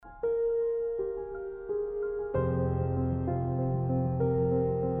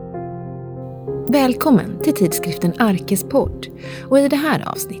Välkommen till tidskriften Arkes podd. Och i det här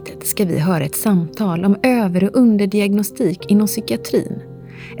avsnittet ska vi höra ett samtal om över- och underdiagnostik inom psykiatrin.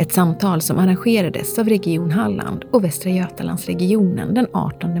 Ett samtal som arrangerades av Region Halland och Västra Götalandsregionen den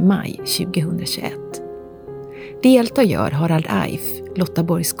 18 maj 2021. Deltar gör Harald Eif, Lotta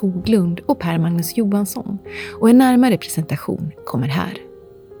Borg Skoglund och Per Magnus Johansson. Och en närmare presentation kommer här.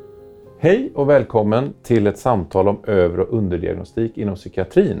 Hej och välkommen till ett samtal om över- och underdiagnostik inom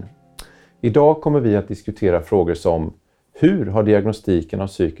psykiatrin. Idag kommer vi att diskutera frågor som: hur har diagnostiken av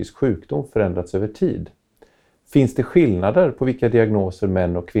psykisk sjukdom förändrats över tid? Finns det skillnader på vilka diagnoser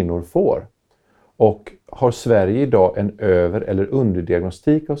män och kvinnor får? Och har Sverige idag en över- eller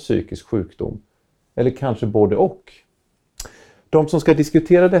underdiagnostik av psykisk sjukdom? Eller kanske både och? De som ska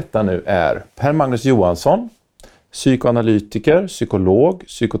diskutera detta nu är Per Magnus Johansson, psykoanalytiker, psykolog,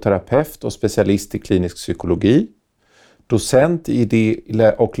 psykoterapeut och specialist i klinisk psykologi, docent i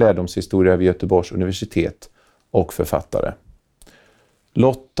idé- och lärdomshistoria vid Göteborgs universitet och författare.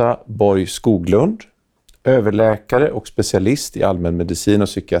 Lotta Borg Skoglund, överläkare och specialist i allmänmedicin och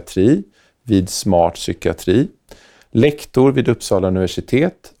psykiatri vid Smart Psykiatri, lektor vid Uppsala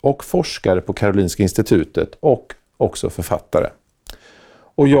universitet och forskare på Karolinska institutet och också författare.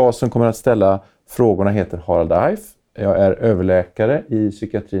 Och jag som kommer att ställa frågorna heter Harald Eif. Jag är överläkare i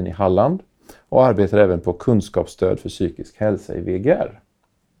psykiatrin i Halland och arbetar även på kunskapsstöd för psykisk hälsa i VGR.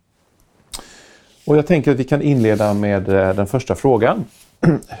 Och jag tänker att vi kan inleda med den första frågan.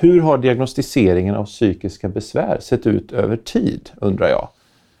 Hur har diagnostiseringen av psykiska besvär sett ut över tid, undrar jag.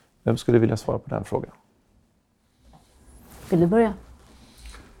 Vem skulle vilja svara på den frågan? Vill du börja?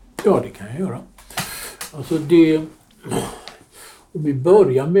 Ja, det kan jag göra. Alltså om vi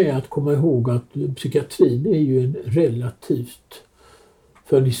börjar med att komma ihåg att psykiatrin är ju en relativt,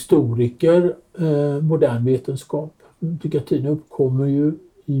 för en historiker, modern vetenskap. Psykiatrin uppkommer ju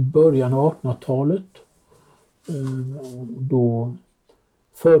i början av 1800-talet. Då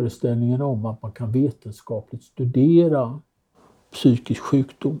föreställningen om att man kan vetenskapligt studera psykisk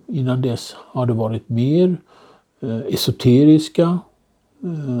sjukdom. Innan dess har det varit mer esoteriska,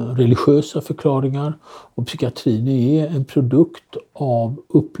 religiösa förklaringar, och psykiatrin är en produkt av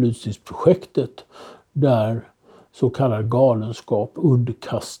upplysningsprojektet där så kallad galenskap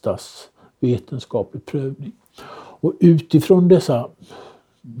underkastas vetenskaplig prövning. Och utifrån dessa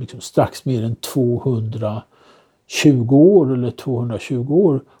strax mer än 220 år eller 220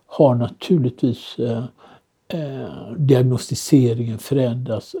 år har naturligtvis diagnostiseringen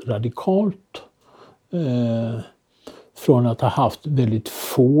förändrats radikalt. Från att ha haft väldigt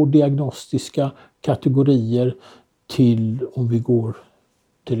få diagnostiska kategorier till, om vi går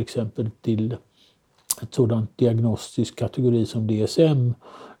till exempel till ett sådant diagnostisk kategori som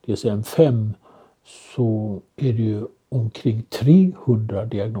DSM-5, så är det ju omkring 300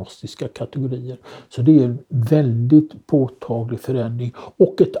 diagnostiska kategorier. Så det är en väldigt påtaglig förändring,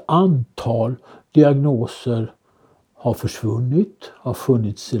 och ett antal diagnoser har försvunnit, har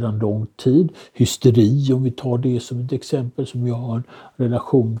funnits sedan lång tid. Hysteri, om vi tar det som ett exempel, som ju har en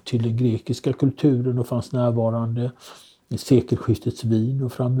relation till den grekiska kulturen och fanns närvarande i sekelskiftets Wien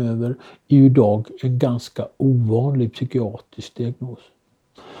och framöver, är ju idag en ganska ovanlig psykiatrisk diagnos.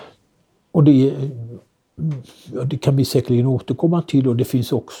 Och det kan vi säkerligen återkomma till, och det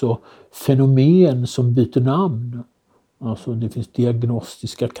finns också fenomen som byter namn. Alltså det finns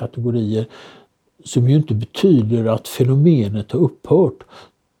diagnostiska kategorier som ju inte betyder att fenomenet har upphört,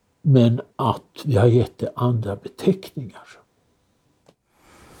 men att vi har gett det andra beteckningar.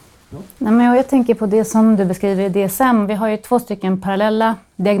 Ja. Nej, men jag tänker på det som du beskriver i DSM. Vi har ju 2 parallella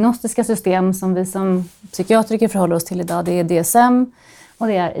diagnostiska system som vi som psykiatriker förhåller oss till idag. Det är DSM och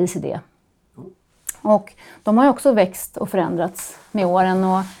det är ICD. Och de har ju också växt och förändrats med åren.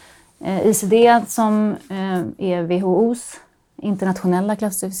 Och ICD, som är WHO:s internationella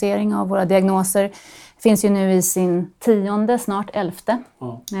klassificering av våra diagnoser, finns ju nu i sin 10:e, snart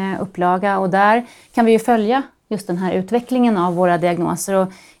 11:e upplaga. Och där kan vi ju följa just den här utvecklingen av våra diagnoser. Och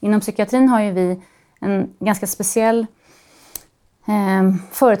inom psykiatrin har ju vi en ganska speciell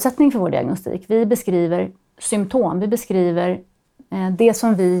förutsättning för vår diagnostik. Vi beskriver symptom, vi beskriver det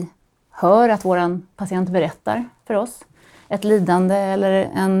som vi hör att våran patient berättar för oss. Ett lidande eller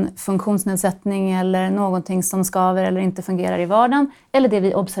en funktionsnedsättning eller någonting som skaver eller inte fungerar i vardagen. Eller det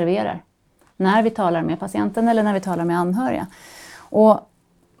vi observerar när vi talar med patienten eller när vi talar med anhöriga. Och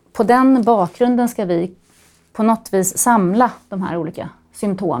på den bakgrunden ska vi på något vis samla de här olika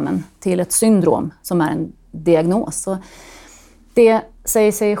symptomen till ett syndrom som är en diagnos. Så det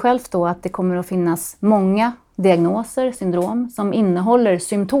säger sig självt då att det kommer att finnas många diagnoser, syndrom, som innehåller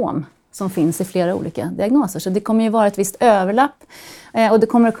symptom som finns i flera olika diagnoser. Så det kommer ju vara ett visst överlapp och det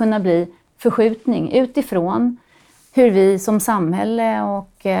kommer att kunna bli förskjutning utifrån hur vi som samhälle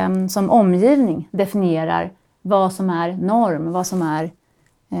och som omgivning definierar vad som är norm, vad som är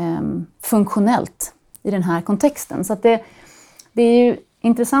funktionellt i den här kontexten. Så att det är ju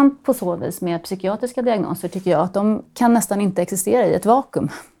intressant på så vis med psykiatriska diagnoser, tycker jag, att de kan nästan inte existera i ett vakuum.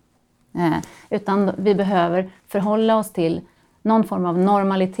 Utan vi behöver förhålla oss till någon form av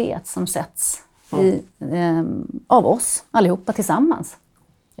normalitet som sätts av oss allihopa tillsammans.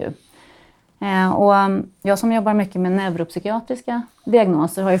 Och jag som jobbar mycket med neuropsykiatriska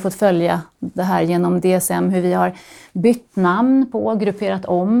diagnoser har ju fått följa det här genom DSM, hur vi har bytt namn på, grupperat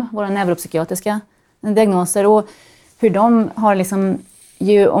om våra neuropsykiatriska diagnoser och hur de har liksom,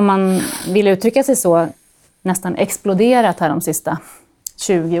 ju, om man vill uttrycka sig så, nästan exploderat här de sista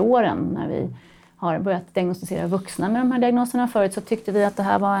 20 åren när vi har börjat diagnostisera vuxna med de här diagnoserna. Förut så tyckte vi att det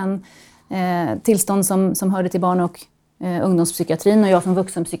här var en tillstånd som hörde till barn- och ungdomspsykiatrin, och jag som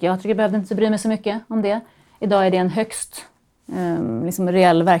vuxenpsykiatriker behövde inte bry mig så mycket om det. Idag är det en högst liksom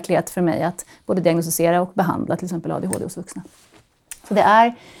reell verklighet för mig att både diagnostisera och behandla till exempel ADHD hos vuxna. Så det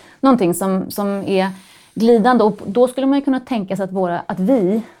är någonting som är glidande, och då skulle man ju kunna tänka sig att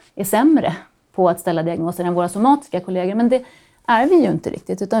vi är sämre på att ställa diagnoser än våra somatiska kollegor, men det är vi ju inte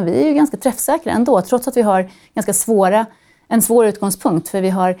riktigt, utan vi är ju ganska träffsäkra ändå, trots att vi har ganska en svår utgångspunkt, för vi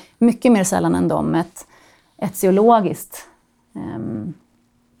har mycket mer sällan än dem ett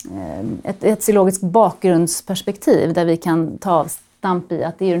etiologiskt bakgrundsperspektiv där vi kan ta avstamp i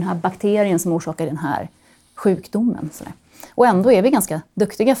att det är den här bakterien som orsakar den här sjukdomen. Och ändå är vi ganska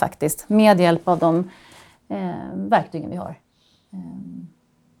duktiga faktiskt med hjälp av de verktygen vi har.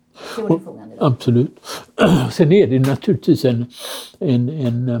 Absolut. Sen är det naturligtvis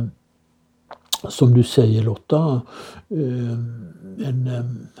en som du säger Lotta,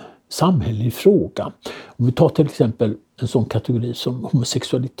 en samhällelig fråga. Om vi tar till exempel en sån kategori som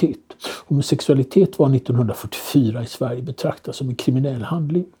homosexualitet. Homosexualitet var 1944 i Sverige betraktat som en kriminell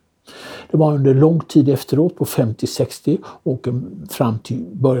handling. Det var under lång tid efteråt, på 50-60 och fram till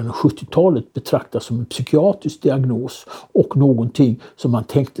början av 70-talet, betraktas som en psykiatrisk diagnos och någonting som man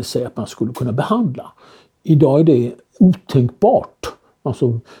tänkte sig att man skulle kunna behandla. Idag är det otänkbart,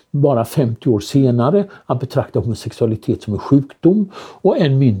 alltså bara 50 år senare, att betrakta homosexualitet som en sjukdom och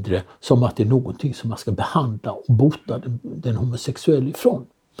än mindre som att det är någonting som man ska behandla och bota den homosexuella ifrån.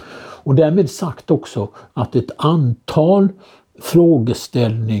 Och därmed sagt också att ett antal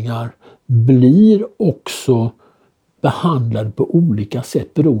frågeställningar blir också behandlade på olika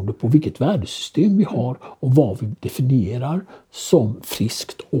sätt beroende på vilket värdesystem vi har och vad vi definierar som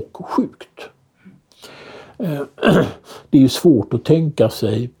friskt och sjukt. Det är ju svårt att tänka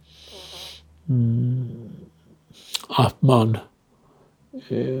sig att man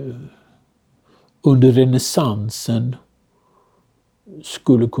under renässansen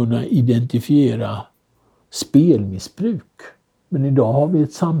skulle kunna identifiera spelmissbruk. Men idag har vi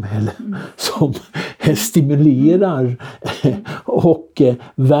ett samhälle som stimulerar och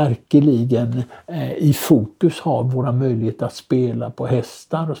verkligen i fokus har våra möjligheter att spela på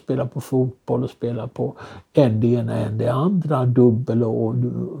hästar och spela på fotboll och spela på en det ena än det andra, dubbel, och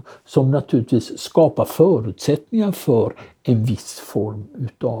som naturligtvis skapar förutsättningar för en viss form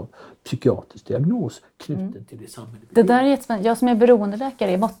utav psykiatrisk diagnos knuten till det samhället. Det där är jättespännande. Jag som är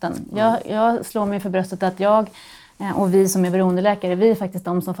beroendeläkare i botten, jag slår mig för bröstet att jag och vi som är beroendeläkare, vi är faktiskt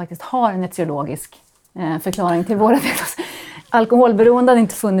de som faktiskt har en etiologisk förklaring till våra diagnoser. Alkoholberoende hade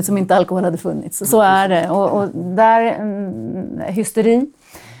inte funnits om inte alkohol hade funnits. Så är det. Och där hysteri,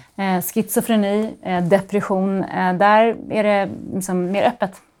 schizofreni, depression, där är det liksom mer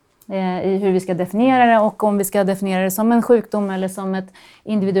öppet i hur vi ska definiera det, och om vi ska definiera det som en sjukdom eller som ett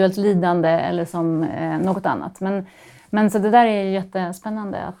individuellt lidande eller som något annat. Men så det där är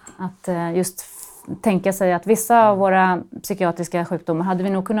jättespännande att just tänka sig att vissa av våra psykiatriska sjukdomar hade vi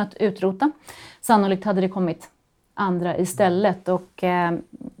nog kunnat utrota. Sannolikt hade det kommit andra istället, och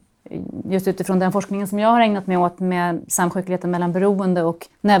just utifrån den forskningen som jag har ägnat mig åt med samsjukligheten mellan beroende och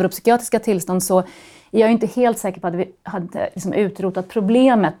neuropsykiatriska tillstånd, så är jag inte helt säker på att vi hade liksom utrotat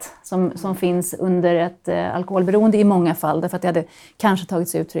problemet som finns under ett alkoholberoende i många fall, därför att det hade kanske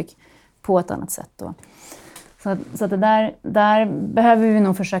tagits uttryck på ett annat sätt då. Så det där behöver vi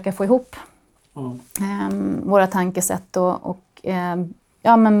nog försöka få ihop våra tankesätt och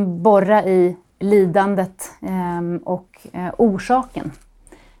borra i lidandet och orsaken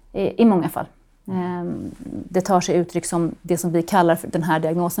i många fall. Det tar sig uttryck som det som vi kallar för den här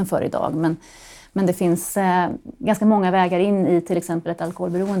diagnosen för idag, men det finns ganska många vägar in i till exempel ett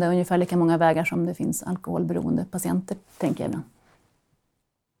alkoholberoende, ungefär lika många vägar som det finns alkoholberoende patienter, tänker jag ibland.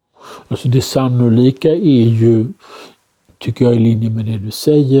 Alltså det sannolika är ju, tycker jag i linje med det du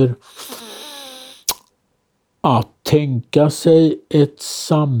säger, Att tänka sig ett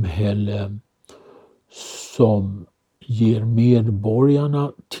samhälle som ger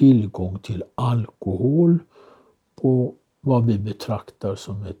medborgarna tillgång till alkohol på vad vi betraktar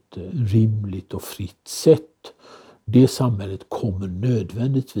som ett rimligt och fritt sätt. Det samhället kommer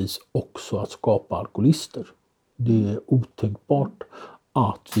nödvändigtvis också att skapa alkoholister. Det är otänkbart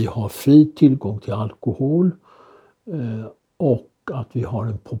att vi har fri tillgång till alkohol och att vi har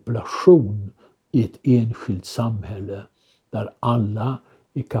en population i ett enskilt samhälle där alla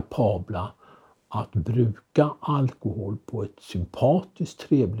är kapabla att bruka alkohol på ett sympatiskt,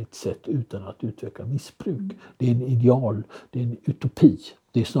 trevligt sätt utan att utveckla missbruk. Det är en ideal, det är en utopi.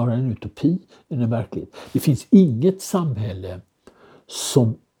 Det är snarare en utopi än en verklighet. Det finns inget samhälle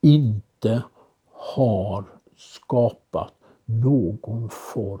som inte har skapat någon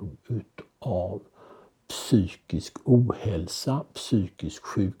form av psykisk ohälsa, psykisk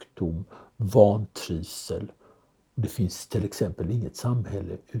sjukdom, vantrivsel. Det finns till exempel inget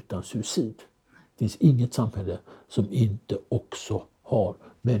samhälle utan suicid. Det finns inget samhälle som inte också har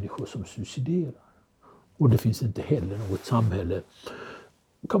människor som suiciderar. Och det finns inte heller något samhälle,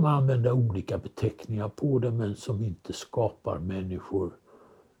 kan man använda olika beteckningar på det, men som inte skapar människor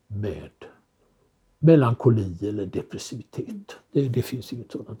med melankoli eller depressivitet. Det finns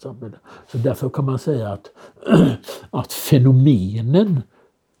inget sådant samhälle. Så därför kan man säga att fenomenen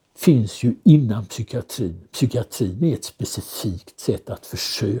finns ju inom psykiatrin. Psykiatrin är ett specifikt sätt att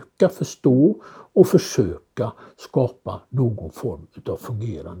försöka förstå och försöka skapa någon form av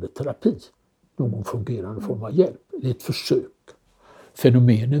fungerande terapi. Någon fungerande form av hjälp. Det är ett försök.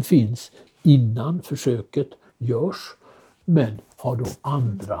 Fenomenen finns innan försöket görs, men har då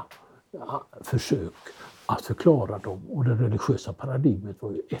andra försök att förklara dem. Och det religiösa paradigmet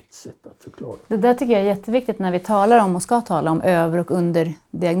var ju ett sätt att förklara. Det där tycker jag är jätteviktigt när vi talar om och ska tala om över- och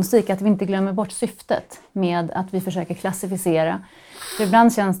underdiagnostik. Att vi inte glömmer bort syftet med att vi försöker klassificera. För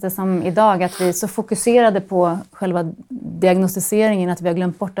ibland känns det som idag att vi är så fokuserade på själva diagnostiseringen att vi har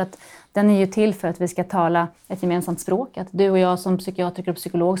glömt bort att den är ju till för att vi ska tala ett gemensamt språk. Att du och jag som psykiatriker och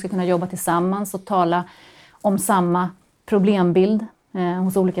psykolog ska kunna jobba tillsammans och tala om samma problembild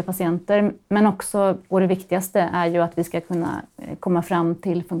hos olika patienter. Men också, och det viktigaste är ju att vi ska kunna komma fram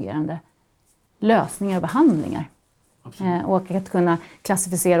till fungerande lösningar och behandlingar. Och att kunna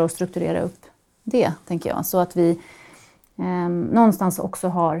klassificera och strukturera upp det, tänker jag. Så att vi någonstans också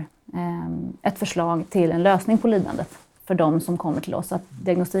har ett förslag till en lösning på lidandet för de som kommer till oss. Att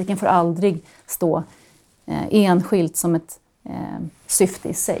diagnostiken får aldrig stå enskilt som ett syfte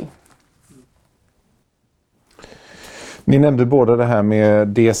i sig. Ni nämnde båda det här med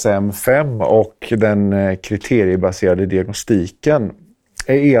DSM-5 och den kriteriebaserade diagnostiken.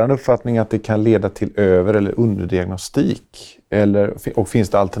 Är er uppfattning att det kan leda till över- eller underdiagnostik? Och finns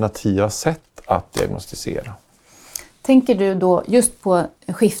det alternativa sätt att diagnostisera? Tänker du då just på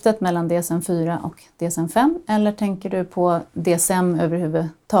skiftet mellan DSM-4 och DSM-5 eller tänker du på DSM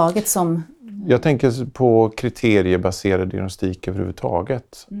överhuvudtaget som... Jag tänker på kriteriebaserad diagnostik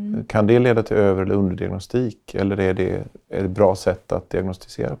överhuvudtaget. Kan det leda till över- eller underdiagnostik eller är det ett bra sätt att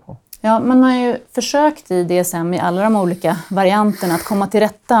diagnostisera på? Ja, man har ju försökt i DSM i alla de olika varianterna att komma till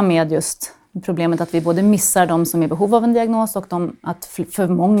rätta med just problemet att vi både missar de som är i behov av en diagnos och att för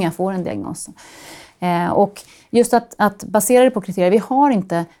många får en diagnos. Och just att basera det på kriterier, vi har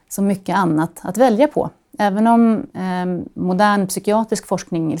inte så mycket annat att välja på. Även om modern psykiatrisk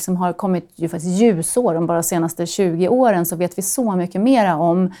forskning liksom har kommit ju faktiskt ljusår de bara senaste 20 åren så vet vi så mycket mera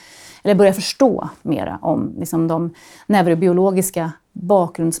om, eller börjar förstå mera om liksom de neurobiologiska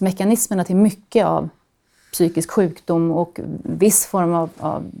bakgrundsmekanismerna till mycket av psykisk sjukdom och viss form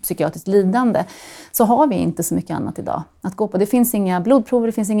av psykiatriskt lidande, så har vi inte så mycket annat idag att gå på. Det finns inga blodprover,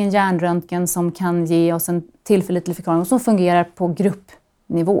 det finns ingen hjärnröntgen som kan ge oss en tillförlitlig förklaring som fungerar på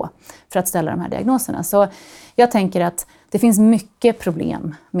gruppnivå för att ställa de här diagnoserna. Så jag tänker att det finns mycket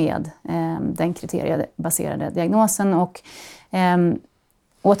problem med den kriteriebaserade diagnosen och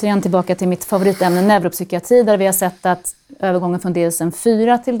återigen tillbaka till mitt favoritämne neuropsykiatri där vi har sett att övergången från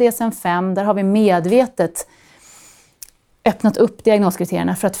DSM-4 till DSM-5, där har vi medvetet öppnat upp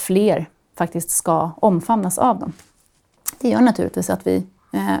diagnoskriterierna för att fler faktiskt ska omfamnas av dem. Det gör naturligtvis att vi,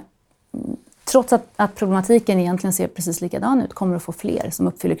 trots att problematiken egentligen ser precis likadan ut, kommer att få fler som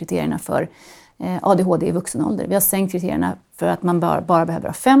uppfyller kriterierna för ADHD i vuxen ålder. Vi har sänkt kriterierna för att man bara behöver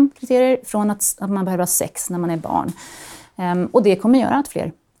ha 5 kriterier från att man behöver ha 6 när man är barn. Och det kommer göra att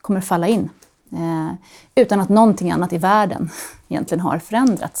fler kommer falla in utan att någonting annat i världen egentligen har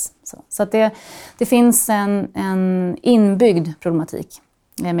förändrats. Så att det finns en inbyggd problematik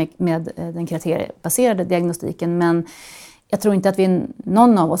med den kriteriebaserade diagnostiken, men jag tror inte att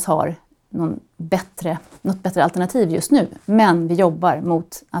någon av oss har något bättre alternativ just nu. Men vi jobbar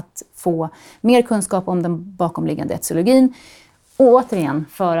mot att få mer kunskap om den bakomliggande etiologin. Och återigen,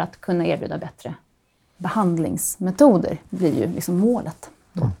 för att kunna erbjuda bättre behandlingsmetoder blir ju liksom målet.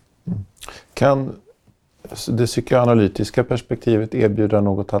 Kan det psykoanalytiska perspektivet erbjuda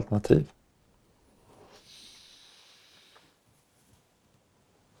något alternativ?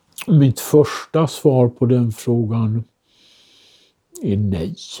 Mitt första svar på den frågan är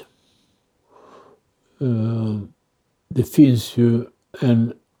nej. Det finns ju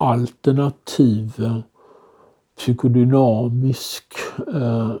en alternativ psykodynamisk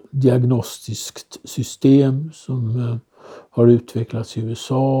diagnostiskt system som har utvecklats i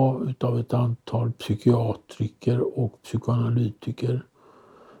USA utav ett antal psykiatriker och psykoanalytiker.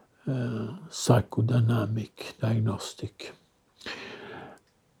 Psychodynamic Diagnostic.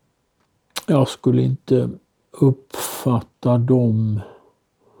 Jag skulle inte uppfatta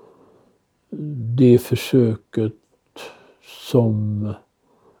det försöket som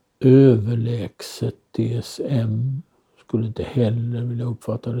överlägset DSM. Skulle inte heller vilja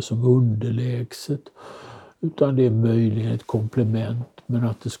uppfatta det som underlägset. Utan det är möjligen ett komplement. Men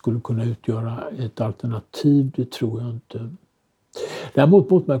att det skulle kunna utgöra ett alternativ, det tror jag inte. Däremot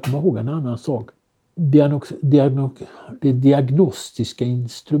måste man komma ihåg en annan sak. Det diagnostiska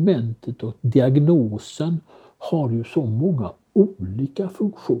instrumentet och diagnosen har ju så många olika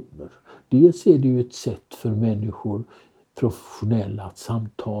funktioner. Dels är det ju ett sätt för människor professionella att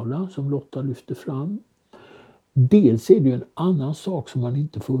samtala, som Lotta lyfter fram. Dels är det ju en annan sak som man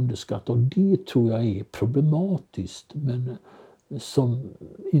inte får underskatta, och det tror jag är problematiskt, men som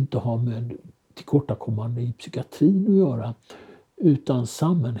inte har med tillkortakommande i psykiatrin att göra, utan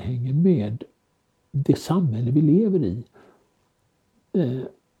sammanhänger med det samhälle vi lever i,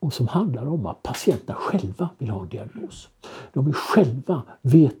 och som handlar om att patienterna själva vill ha en diagnos. De vill själva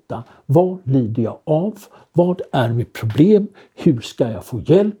veta: vad lider jag av? Vad är mitt problem? Hur ska jag få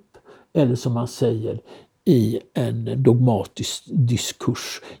hjälp? Eller som man säger i en dogmatisk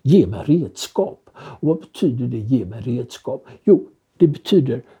diskurs: ge mig redskap. Och vad betyder det, ge mig redskap? Jo, det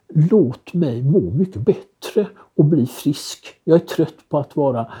betyder: låt mig må mycket bättre och bli frisk. Jag är trött på att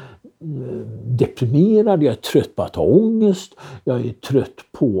vara deprimerad, jag är trött på att ha ångest, jag är trött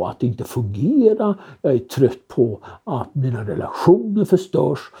på att inte fungera, jag är trött på att mina relationer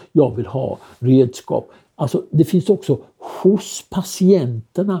förstörs, jag vill ha redskap. Alltså det finns också hos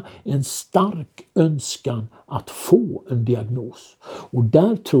patienterna en stark önskan att få en diagnos. Och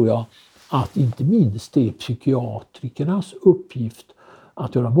där tror jag att inte minst det är psykiatrikernas uppgift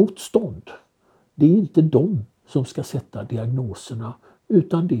att göra motstånd. Det är inte de som ska sätta diagnoserna,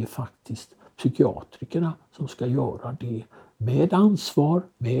 utan det är faktiskt psykiatrikerna som ska göra det med ansvar,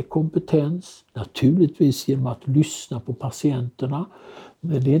 med kompetens, naturligtvis genom att lyssna på patienterna.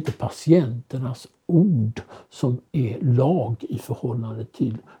 Men det är inte patienternas ord som är lag i förhållande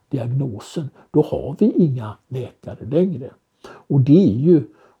till diagnosen. Då har vi inga läkare längre. Och det är ju,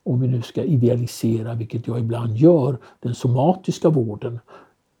 om vi nu ska idealisera, vilket jag ibland gör, den somatiska vården.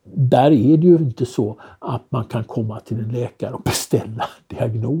 Där är det ju inte så att man kan komma till en läkare och beställa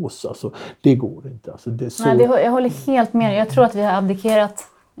diagnos. Alltså, det går inte. Alltså, det är så... Nej, jag håller helt med. Jag tror att vi har abdikerat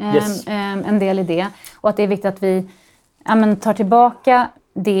en del i det. Och att det är viktigt att vi tar tillbaka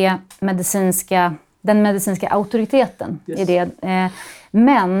den medicinska auktoriteten i det.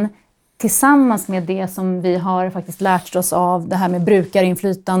 Men tillsammans med det som vi har faktiskt lärt oss av det här med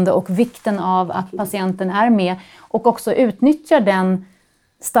brukarinflytande och vikten av att patienten är med och också utnyttjar den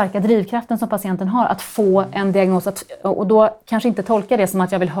starka drivkraften som patienten har att få en diagnos, och då kanske inte tolka det som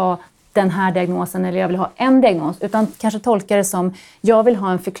att jag vill ha den här diagnosen eller jag vill ha en diagnos, utan kanske tolka det som jag vill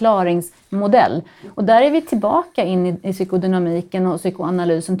ha en förklaringsmodell. Och där är vi tillbaka in i psykodynamiken och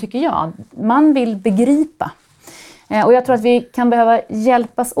psykoanalysen, tycker jag. Man vill begripa. Och jag tror att vi kan behöva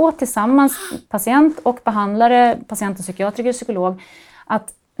hjälpas åt tillsammans, patient och behandlare, patient och psykiatriker, psykolog,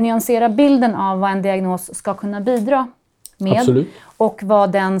 att nyansera bilden av vad en diagnos ska kunna bidra med. Absolut. Och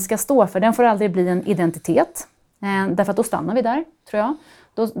vad den ska stå för. Den får aldrig bli en identitet. Därför att då stannar vi där, tror jag.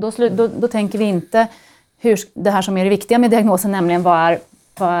 Då tänker vi inte hur det här som är det viktiga med diagnosen, nämligen vad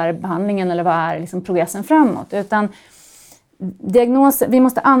är behandlingen eller vad är liksom progressen framåt. Utan vi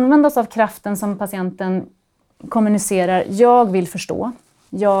måste använda oss av kraften som patienten kommunicerar. Jag vill förstå,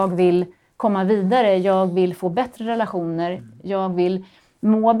 jag vill komma vidare, jag vill få bättre relationer, jag vill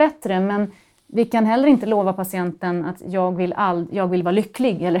må bättre, men vi kan heller inte lova patienten att jag vill vara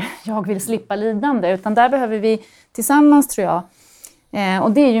lycklig eller jag vill slippa lidande, utan där behöver vi tillsammans, tror jag.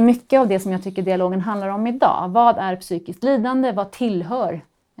 Och det är ju mycket av det som jag tycker dialogen handlar om idag. Vad är psykiskt lidande? Vad tillhör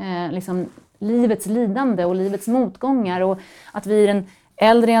livets lidande och livets motgångar? Och att vi i den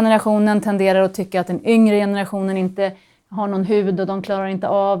äldre generationen tenderar att tycka att den yngre generationen inte har någon hud och de klarar inte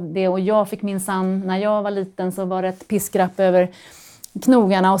av det. Och jag fick minsann, när jag var liten så var det ett piskrapp över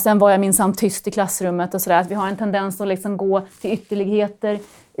knogarna och sen var jag minsann tyst i klassrummet och sådär. Att vi har en tendens att liksom gå till ytterligheter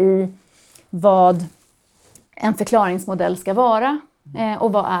i vad en förklaringsmodell ska vara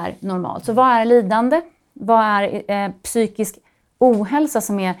och vad är normalt. Så vad är lidande? Vad är psykisk ohälsa,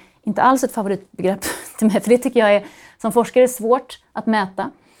 som är inte alls ett favoritbegrepp till mig, för det tycker jag är som forskare svårt att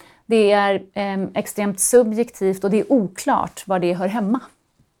mäta. Det är extremt subjektivt och det är oklart var det hör hemma.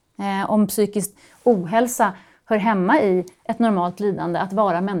 Om psykisk ohälsa hör hemma i ett normalt lidande, att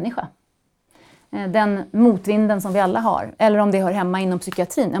vara människa. Den motvinden som vi alla har. Eller om det hör hemma inom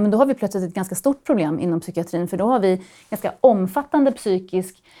psykiatrin. Ja, men då har vi plötsligt ett ganska stort problem inom psykiatrin. För då har vi ganska omfattande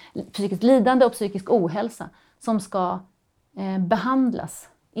psykiskt lidande och psykisk ohälsa som ska behandlas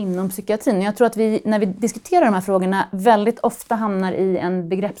inom psykiatrin. Jag tror att vi, när vi diskuterar de här frågorna, väldigt ofta hamnar i en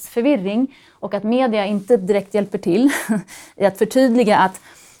begreppsförvirring. Och att media inte direkt hjälper till i att förtydliga att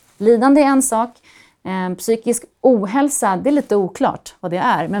lidande är en sak. Psykisk ohälsa, det är lite oklart vad det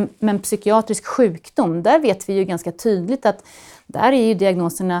är. Men psykiatrisk sjukdom, där vet vi ju ganska tydligt att där är ju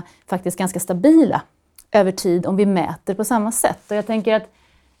diagnoserna faktiskt ganska stabila över tid om vi mäter på samma sätt. Och jag tänker att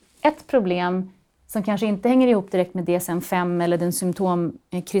ett problem som kanske inte hänger ihop direkt med DSM-5 eller den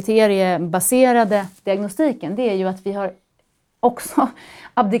symptomkriteriebaserade diagnostiken, det är ju att vi har också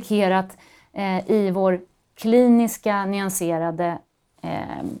abdikerat i vår kliniska, nyanserade,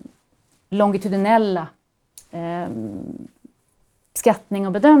 longitudinella skattning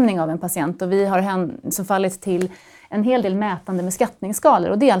och bedömning av en patient. Och vi har så fallit till en hel del mätande med skattningsskalor.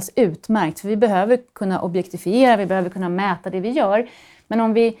 Och det är alldeles utmärkt, för vi behöver kunna objektifiera, vi behöver kunna mäta det vi gör. Men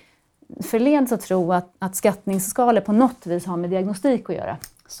om vi förleds att tro att skattningsskalor på något vis har med diagnostik att göra,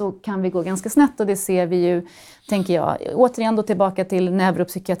 så kan vi gå ganska snett. Och det ser vi ju, tänker jag, återigen då tillbaka till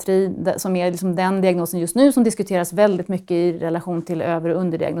neuropsykiatri, som är liksom den diagnosen just nu som diskuteras väldigt mycket i relation till över- och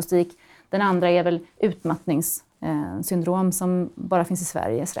underdiagnostik. Den andra är väl utmattningssyndrom som bara finns i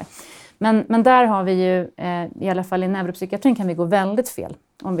Sverige. Men där har vi ju, i alla fall i neuropsykiatrin kan vi gå väldigt fel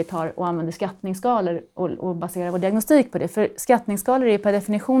om vi tar och använder skattningsskalor och baserar vår diagnostik på det. För skattningsskalor är per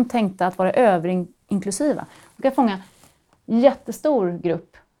definition tänkta att vara överinklusiva. De kan fånga en jättestor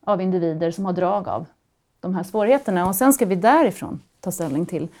grupp av individer som har drag av de här svårigheterna. Och sen ska vi därifrån ta ställning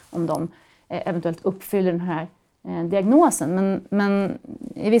till om de eventuellt uppfyller den här diagnosen. Men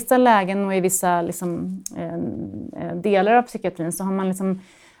i vissa lägen och i vissa liksom, delar av psykiatrin så har man liksom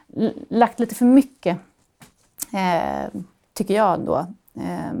lagt lite för mycket, tycker jag då,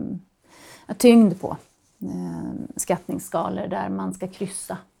 tyngd på skattningsskalor där man ska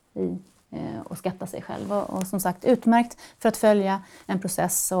kryssa i och skatta sig själv. Och som sagt, utmärkt för att följa en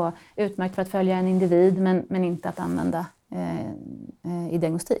process och utmärkt för att följa en individ, men inte att använda i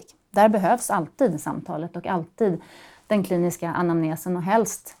diagnostik. Där behövs alltid samtalet och alltid den kliniska anamnesen, och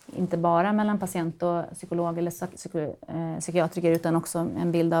helst inte bara mellan patient och psykolog eller psykiatriker, utan också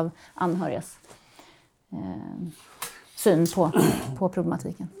en bild av anhörigas syn på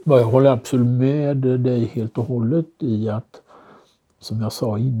problematiken. Jag håller absolut med dig helt och hållet i att, som jag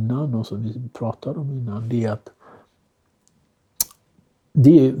sa innan och som vi pratade om innan, det är att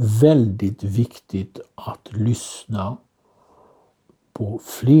det är väldigt viktigt att lyssna på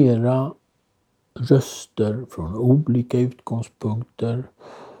flera röster från olika utgångspunkter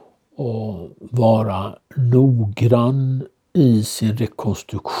och vara noggrann i sin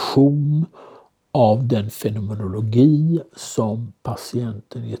rekonstruktion av den fenomenologi som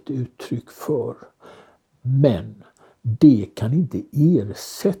patienten gett uttryck för. Men det kan inte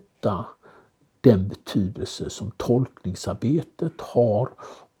ersätta den betydelse som tolkningsarbetet har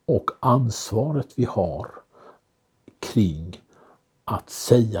och ansvaret vi har kring att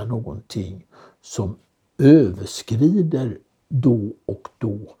säga någonting som överskrider då och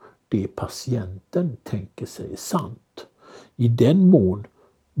då det patienten tänker sig är sant. I den mån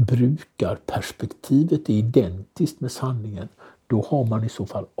brukar perspektivet är identiskt med sanningen, då har man i så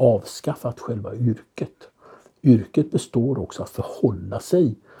fall avskaffat själva yrket. Yrket består också att förhålla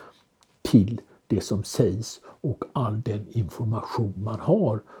sig till det som sägs och all den information man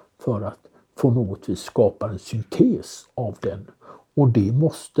har för att på något vis skapa en syntes av den. Och det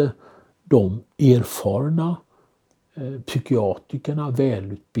måste de erfarna psykiatrikerna,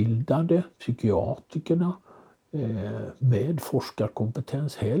 välutbildade psykiatrikerna med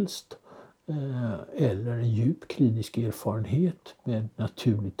forskarkompetens helst, eller en djup klinisk erfarenhet med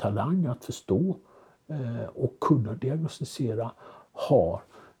naturlig talang att förstå och kunna diagnostisera, har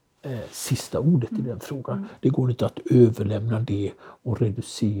sista ordet i den frågan. Det går inte att överlämna det och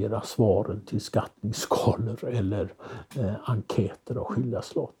reducera svaren till skattningsskalor eller enkäter av skilda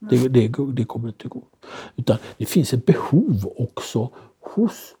slag. Det kommer inte gå. Utan det finns ett behov också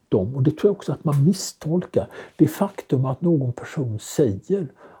hos dem, och det tror jag också att man misstolkar. Det faktum att någon person säger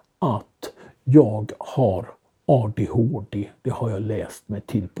att jag har ADHD, det har jag läst mig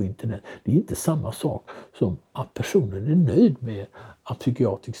till på internet. Det är inte samma sak som att personen är nöjd med att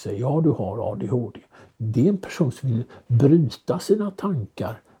psykiatriker säger ja, du har ADHD. Det är en person som vill bryta sina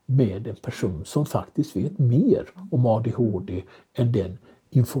tankar med en person som faktiskt vet mer om ADHD än den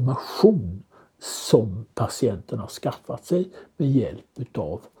information som patienten har skaffat sig med hjälp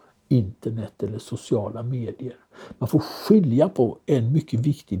av internet eller sociala medier. Man får skilja på en mycket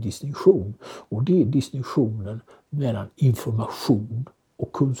viktig distinktion, och det är distinktionen mellan information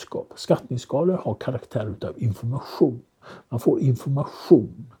och kunskap. Skattningsskalor har karaktär av information. Man får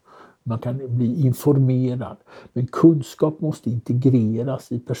information. Man kan bli informerad. Men kunskap måste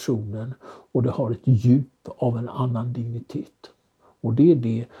integreras i personen, och det har ett djup av en annan dignitet. Och det är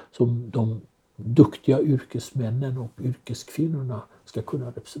det som de duktiga yrkesmännen och yrkeskvinnorna ska kunna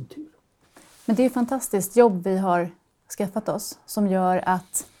representera. Men det är ett fantastiskt jobb vi har skaffat oss som gör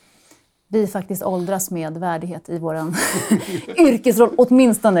att vi faktiskt åldras med värdighet i vår yrkesroll,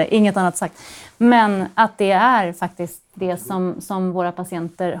 åtminstone, inget annat sagt. Men att det är faktiskt det som våra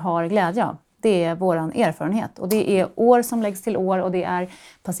patienter har glädje av. Det är vår erfarenhet, och det är år som läggs till år, och det är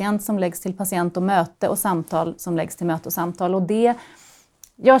patient som läggs till patient, och möte och samtal som läggs till möte och samtal. Och det,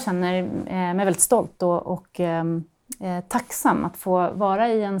 jag känner mig väldigt stolt och tacksam att få vara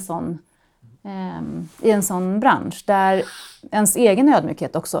i en sån bransch där ens egen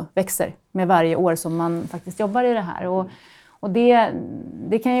ödmjukhet också växer med varje år som man faktiskt jobbar i det här. Och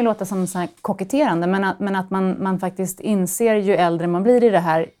det kan ju låta som så här koketterande, men att man faktiskt inser ju äldre man blir i det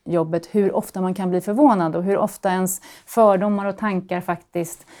här jobbet hur ofta man kan bli förvånad och hur ofta ens fördomar och tankar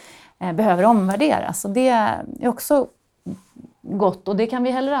faktiskt behöver omvärderas. Och det är också gott, och det kan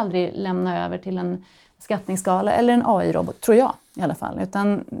vi heller aldrig lämna över till en skattningsskala eller en AI-robot, tror jag i alla fall.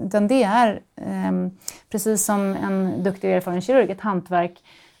 Utan det är precis som en duktig erfaren kirurg, ett hantverk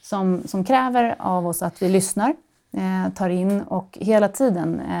som kräver av oss att vi lyssnar, tar in och hela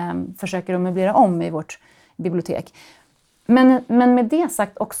tiden försöker att möblera om i vårt bibliotek. Men med det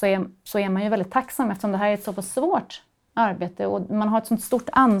sagt också så är man ju väldigt tacksam, eftersom det här är ett så pass svårt arbete och man har ett sånt stort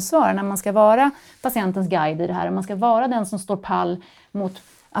ansvar när man ska vara patientens guide i det här, och man ska vara den som står pall mot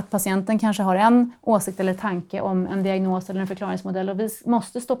att patienten kanske har en åsikt eller tanke om en diagnos eller en förklaringsmodell, och vi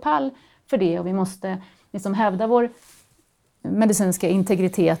måste stå pall för det, och vi måste liksom hävda vår medicinska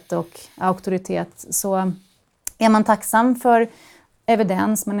integritet och auktoritet. Så är man tacksam för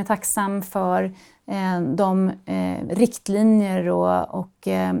evidens, man är tacksam för de riktlinjer och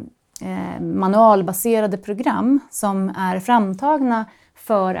manualbaserade program som är framtagna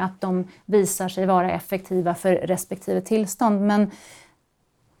för att de visar sig vara effektiva för respektive tillstånd. Men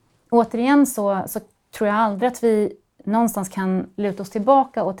återigen så tror jag aldrig att vi någonstans kan luta oss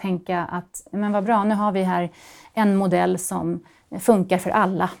tillbaka och tänka att men vad bra, nu har vi här en modell som funkar för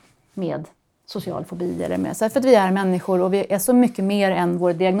alla med social fobi eller med. Så för att vi är människor och vi är så mycket mer än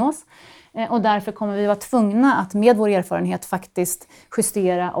vår diagnos. Och därför kommer vi vara tvungna att med vår erfarenhet faktiskt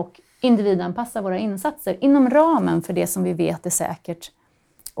justera och individanpassa våra insatser inom ramen för det som vi vet är säkert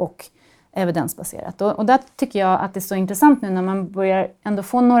och evidensbaserat. Och där tycker jag att det är så intressant nu när man börjar ändå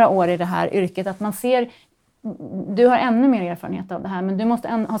få några år i det här yrket, att man ser, du har ännu mer erfarenhet av det här, men du måste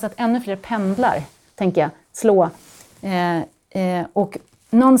ha sett ännu fler pendlar, tänker jag, slå och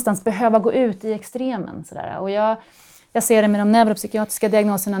någonstans behöva gå ut i extremen. Sådär. Och jag ser det med de neuropsykiatriska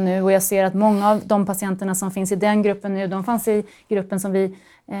diagnoserna nu, och jag ser att många av de patienterna som finns i den gruppen nu, de fanns i gruppen som vi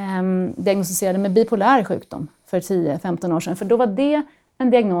diagnostiserade med bipolär sjukdom för 10-15 år sedan. För då var det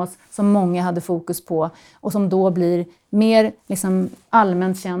en diagnos som många hade fokus på och som då blir mer liksom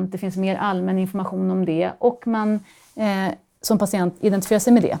allmänt känt. Det finns mer allmän information om det och man som patient identifierar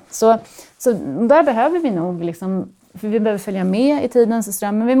sig med det. Så där behöver vi nog, liksom, för vi behöver följa med i tidens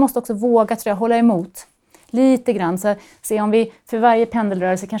ström, men vi måste också våga, tror jag, hålla emot lite grann. Så se om vi för varje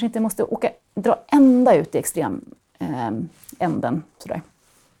pendelrörelse kanske inte måste dra ända ut i extrem änden. Sådär.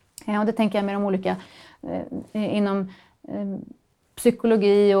 Och det tänker jag med de olika inom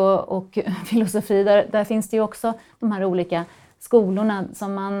psykologi och filosofi, där finns det ju också de här olika skolorna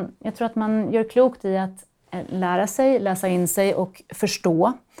som jag tror att man gör klokt i att lära sig, läsa in sig och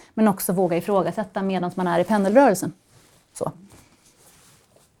förstå, men också våga ifrågasätta medan man är i pendelrörelsen. Så.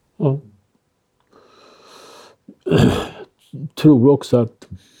 Ja. Jag tror också att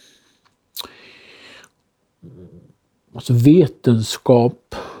alltså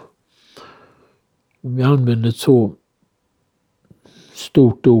vetenskap om jag använder ett så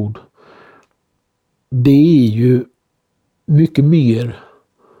stort ord, det är ju mycket mer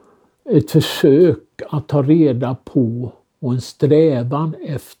ett försök att ta reda på och en strävan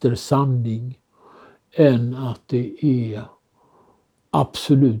efter sanning än att det är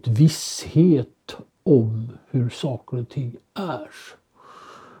absolut visshet om hur saker och ting är.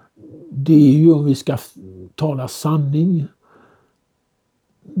 Det är ju, om vi ska tala sanning,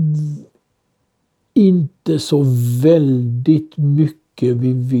 inte så väldigt mycket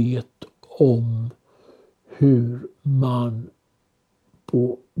vi vet om hur man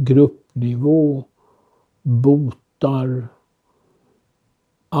på gruppnivå botar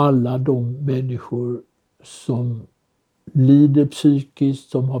alla de människor som lider psykiskt,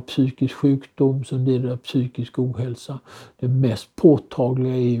 som har psykisk sjukdom, som lider av psykisk ohälsa. Det mest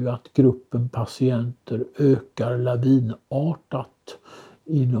påtagliga är ju att gruppen patienter ökar lavinartat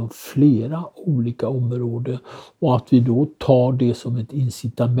inom flera olika områden och att vi då tar det som ett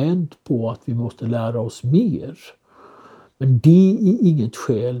incitament på att vi måste lära oss mer. Men det är inget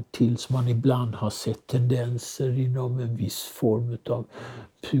skäl till som man ibland har sett tendenser inom en viss form av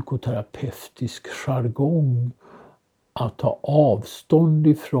psykoterapeutisk jargong att ta avstånd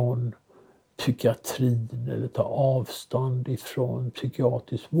ifrån psykiatrin eller ta avstånd ifrån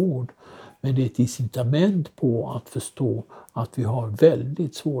psykiatrisk vård. Men det är ett incitament på att förstå att vi har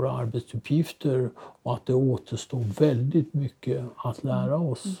väldigt svåra arbetsuppgifter och att det återstår väldigt mycket att lära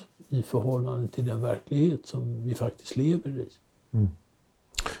oss i förhållande till den verklighet som vi faktiskt lever i. Mm.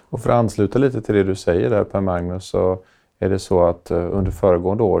 Och för att ansluta lite till det du säger där, Per Magnus, så är det så att under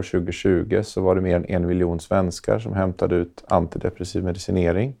föregående år, 2020, så var det mer än 1 miljon svenskar som hämtade ut antidepressiv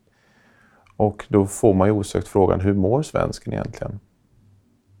medicinering. Och då får man ju osökt frågan, hur mår svensken egentligen?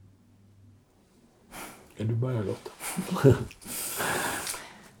 Kan du börja, Lotta?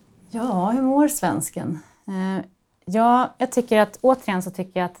 Ja, hur mår svensken? Ja, jag tycker att, återigen så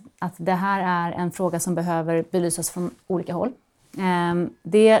tycker jag att det här är en fråga som behöver belysas från olika håll.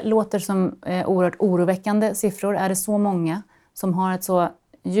 Det låter som oerhört oroväckande siffror. Är det så många som har ett så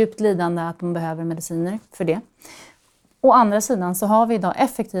djupt lidande att de behöver mediciner för det? Å andra sidan så har vi idag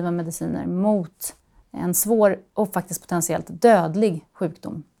effektiva mediciner mot en svår och faktiskt potentiellt dödlig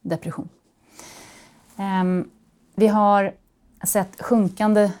sjukdom, depression. Vi har sett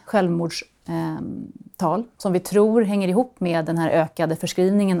sjunkande självmordstal som vi tror hänger ihop med den här ökade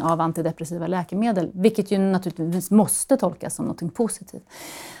förskrivningen av antidepressiva läkemedel, vilket ju naturligtvis måste tolkas som något positivt.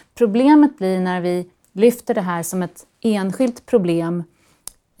 Problemet blir när vi lyfter det här som ett enskilt problem,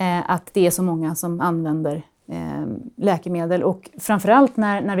 att det är så många som använder läkemedel, och framförallt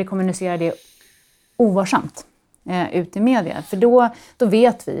när vi kommunicerar det ovarsamt ut i media. För då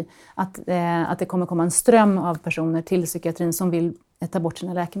vet vi att det kommer komma en ström av personer till psykiatrin som vill ta bort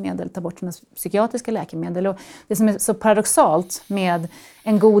sina läkemedel, ta bort sina psykiatriska läkemedel. Och det som är så paradoxalt med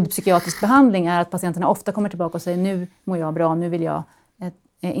en god psykiatrisk behandling är att patienterna ofta kommer tillbaka och säger, nu mår jag bra, nu vill jag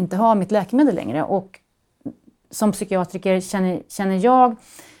inte ha mitt läkemedel längre. Och som psykiatriker känner jag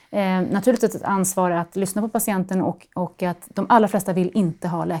naturligtvis ett ansvar att lyssna på patienten och att de allra flesta vill inte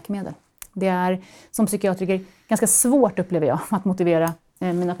ha läkemedel. Det är som psykiatriker ganska svårt, upplever jag, att motivera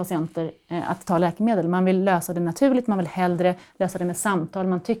mina patienter att ta läkemedel. Man vill lösa det naturligt, man vill hellre lösa det med samtal.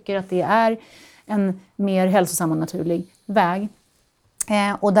 Man tycker att det är en mer hälsosam och naturlig väg.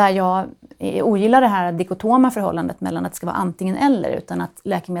 Och där jag ogillar det här dikotoma förhållandet mellan att det ska vara antingen eller, utan att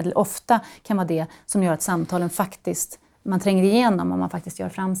läkemedel ofta kan vara det som gör att samtalen faktiskt, man tränger igenom och man faktiskt gör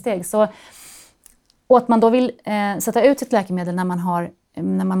framsteg. Så, och att man då vill sätta ut sitt läkemedel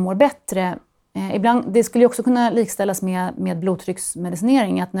när man mår bättre. Ibland, det skulle ju också kunna likställas med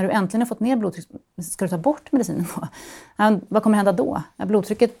blodtrycksmedicinering. Att när du äntligen har fått ner blodtryck, ska du ta bort medicinen då? Vad kommer hända då?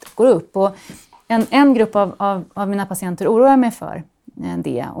 Blodtrycket går upp. Och en grupp av mina patienter oroar mig för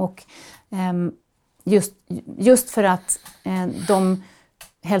det. Och just för att de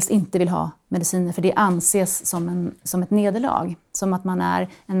helst inte vill ha mediciner, för det anses som ett nederlag. Som att man är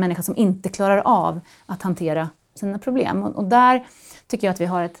en människa som inte klarar av att hantera sina problem. Och där tycker jag att vi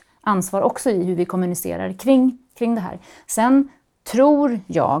har ett ansvar också i hur vi kommunicerar kring det här. Sen tror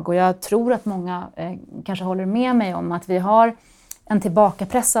jag, och jag tror att många kanske håller med mig om, att vi har en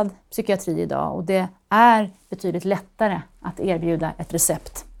tillbakapressad psykiatri idag, och det är betydligt lättare att erbjuda ett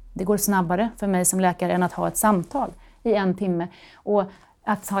recept. Det går snabbare för mig som läkare än att ha ett samtal i 1 timme. Och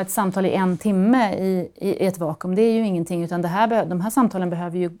att ha ett samtal i 1 timme i ett vakuum, det är ju ingenting, utan de här samtalen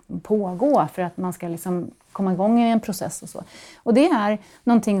behöver ju pågå för att man ska liksom komma igång i en process och så. Och det är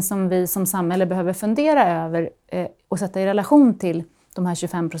någonting som vi som samhälle behöver fundera över och sätta i relation till de här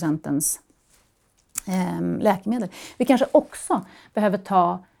 25% läkemedel. Vi kanske också behöver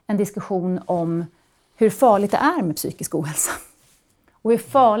ta en diskussion om hur farligt det är med psykisk ohälsa. Och hur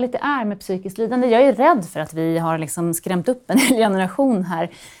farligt det är med psykiskt lidande. Jag är rädd för att vi har liksom skrämt upp en hel generation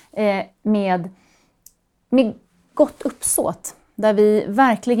här med gott uppsåt. Där vi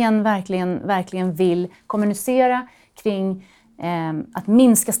verkligen vill kommunicera kring att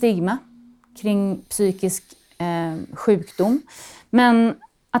minska stigma kring psykisk sjukdom. Men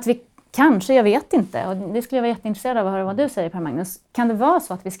att vi kanske, jag vet inte, och det skulle jag vara jätteintresserad av att höra vad du säger, Per Magnus. Kan det vara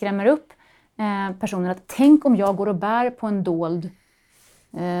så att vi skrämmer upp personer att tänk om jag går och bär på en dold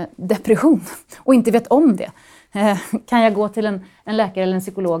depression och inte vet om det. Kan jag gå till en läkare eller en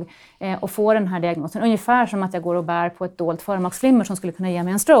psykolog och få den här diagnosen? Ungefär som att jag går och bär på ett dolt förmaksflimmer som skulle kunna ge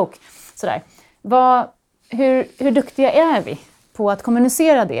mig en stroke. Sådär. Hur duktiga är vi på att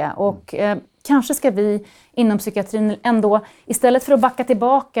kommunicera det? Och kanske ska vi inom psykiatrin ändå, istället för att backa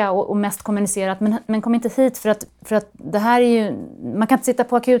tillbaka och mest kommunicera att men kom inte hit för att det här är ju, man kan inte sitta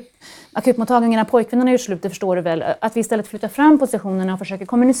på akutmottagningen när pojkkvinnorna gör slut, det förstår du väl. Att vi istället flyttar fram positionerna och försöker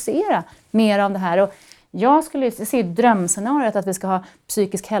kommunicera mer av det här. Och jag skulle se drömscenariot att vi ska ha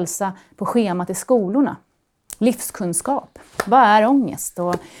psykisk hälsa på schemat i skolorna. Livskunskap. Vad är ångest?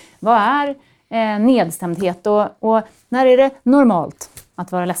 Och vad är nedstämdhet? Och när är det normalt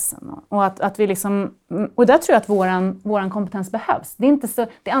att vara ledsen? Och att vi liksom, och där tror jag att våran kompetens behövs.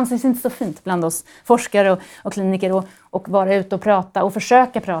 Det anses inte så fint bland oss forskare och kliniker och vara ute och prata och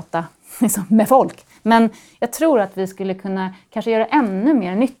försöka prata liksom, med folk. Men jag tror att vi skulle kunna kanske göra ännu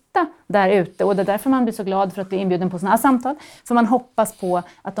mer nytta där ute. Och det är därför man blir så glad för att bli inbjuden på sådana här samtal. För man hoppas på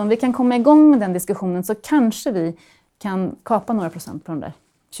att om vi kan komma igång med den diskussionen så kanske vi kan kapa några procent på de där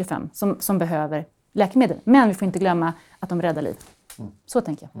 25 som behöver läkemedel. Men vi får inte glömma att de räddar liv. Så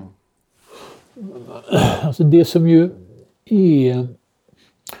tänker jag. Alltså det som ju är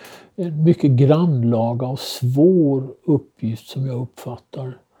en mycket grannlaga och svår uppgift som jag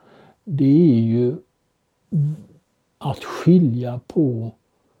uppfattar, det är ju att skilja på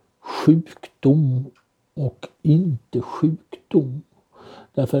sjukdom och inte sjukdom.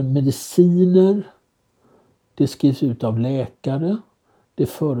 Därför mediciner, det skrivs ut av läkare, det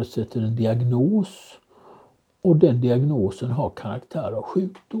förutsätter en diagnos och den diagnosen har karaktär av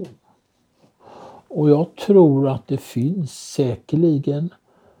sjukdom. Och jag tror att det finns säkerligen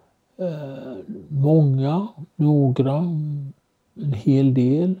några, en hel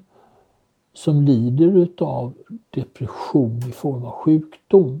del som lider av depression i form av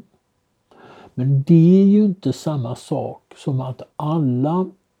sjukdom. Men det är ju inte samma sak som att alla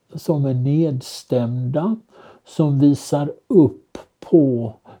som är nedstämda, som visar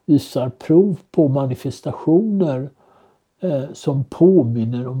prov på manifestationer som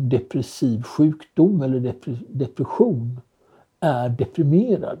påminner om depressiv sjukdom eller depression, är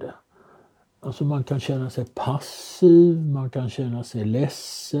deprimerade. Alltså man kan känna sig passiv, man kan känna sig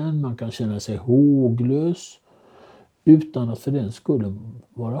ledsen, man kan känna sig håglös utan att för den skulle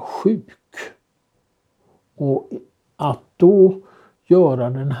vara sjuk. Och att då göra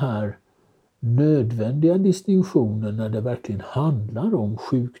den här nödvändiga distinktionen när det verkligen handlar om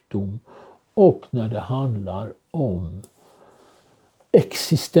sjukdom och när det handlar om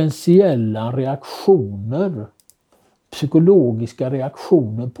existentiella reaktioner, psykologiska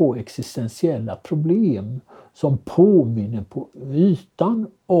reaktioner på existentiella problem som påminner på ytan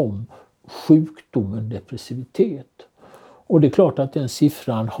om sjukdomen depressivitet. Och det är klart att den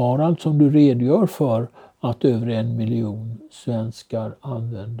siffran har allt som du redogör för, att över 1 miljon svenskar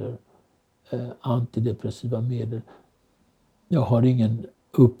använder antidepressiva medel. Jag har ingen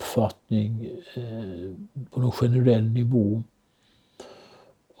uppfattning på någon generell nivå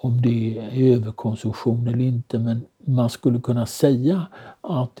om det är överkonsumtion eller inte, men man skulle kunna säga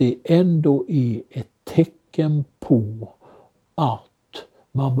att det ändå är ett tecken på att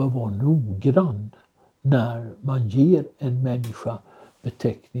man bör vara noggrann när man ger en människa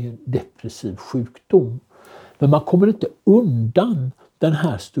beteckningen depressiv sjukdom. Men man kommer inte undan den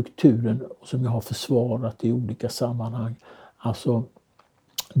här strukturen som jag har försvarat i olika sammanhang. Alltså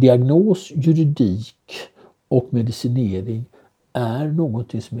diagnos, juridik och medicinering är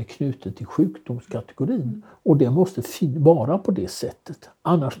någonting som är knutet till sjukdomskategorin. Och det måste vara på det sättet.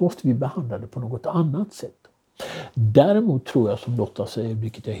 Annars måste vi behandla det på något annat sätt. Däremot tror jag, som Lotta säger,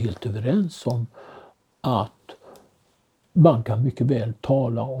 vilket jag är helt överens om, att man kan mycket väl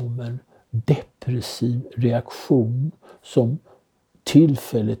tala om en depressiv reaktion som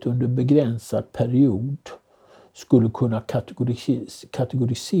tillfälligt under begränsad period skulle kunna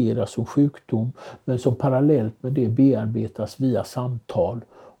kategoriseras som sjukdom, men som parallellt med det bearbetas via samtal,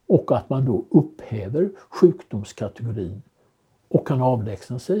 och att man då upphäver sjukdomskategorin och kan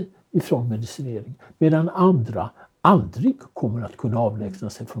avlägsna sig ifrån medicinering. Medan andra aldrig kommer att kunna avlägsna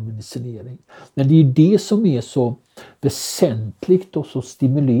sig från medicinering. Men det är det som är så väsentligt och så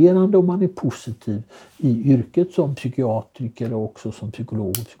stimulerande om man är positiv i yrket som psykiatriker och också som psykolog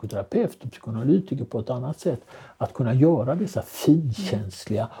och psykoterapeut och psykoanalytiker på ett annat sätt. Att kunna göra dessa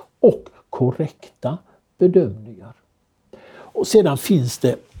finkänsliga och korrekta bedömningar. Och sedan finns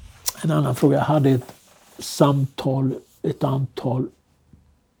det en annan fråga. Jag hade ett samtal ett antal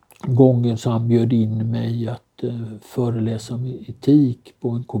gånger så han bjöd in mig att föreläsa om etik på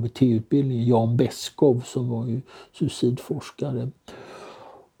en KBT-utbildning. Jan Beskow som var ju suicidforskare.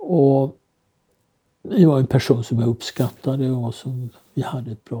 Och det var en person som jag uppskattade och som vi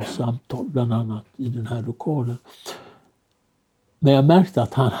hade ett bra samtal bland annat i den här lokalen. Men jag märkte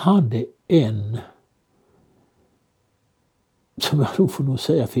att han hade en, som jag nog får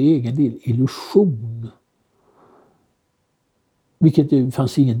säga för egen del, illusion. Vilket det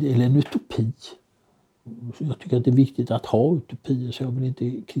fanns ingen, eller en utopi. Jag tycker att det är viktigt att ha utopier så jag vill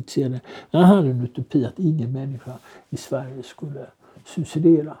inte kritisera det. Men han hade en utopi att ingen människa i Sverige skulle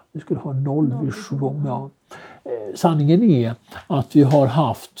suicidera. Vi skulle ha nollvision. Ja. Sanningen är att vi har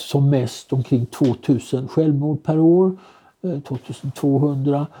haft som mest omkring 2000 självmord per år.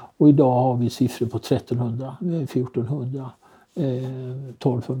 2200 och idag har vi siffror på 1300, 1400,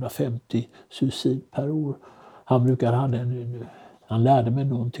 1250 suicid per år. Han lärde mig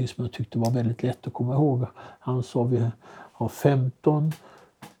någonting som jag tyckte var väldigt lätt att komma ihåg. Han sa vi har 15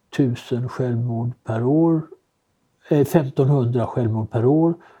 000 självmord per år, 1500 självmord per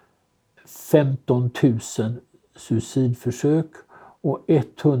år, 15 000 suicidförsök och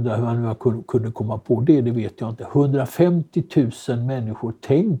 100, hur man nu kunde komma på det vet jag inte. 150 000 människor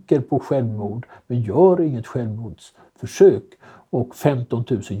tänker på självmord men gör inget självmordsförsök. Och 15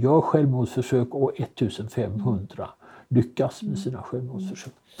 000 gör självmordsförsök och 1500 lyckas med sina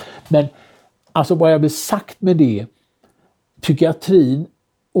självmordsförsök. Men alltså vad jag vill sagt med det, psykiatrin,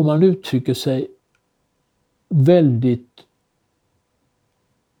 om man uttrycker sig väldigt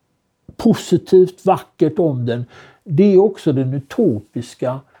positivt, vackert om den, det är också den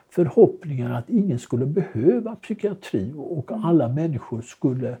utopiska förhoppningen att ingen skulle behöva psykiatri och alla människor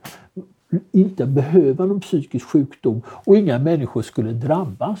skulle inte behöva någon psykisk sjukdom och inga människor skulle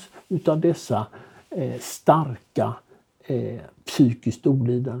drabbas utan dessa starka psykiskt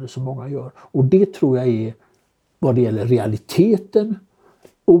olidande som många gör. Och det tror jag är, vad det gäller realiteten,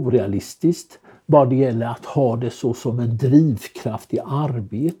 orealistiskt. Vad det gäller att ha det så som en drivkraft i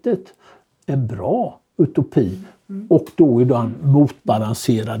arbetet, en bra utopi. Och då ibland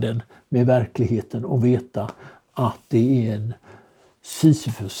motbalansera den med verkligheten och veta att det är en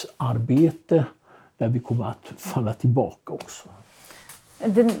Sisyfos-arbete där vi kommer att falla tillbaka också.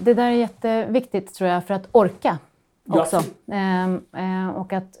 Det där är jätteviktigt tror jag för att orka också.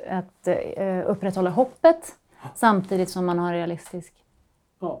 Och att upprätthålla hoppet samtidigt som man har en realistisk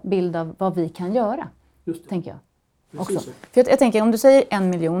bild av vad vi kan göra. Just det. Tänker jag. Också. För jag tänker om du säger 1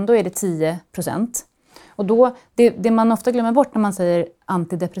 miljon då är det 10%. Och då, det man ofta glömmer bort när man säger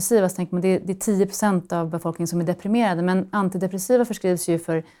antidepressiva så tänker man det är 10% av befolkningen som är deprimerade. Men antidepressiva förskrivs ju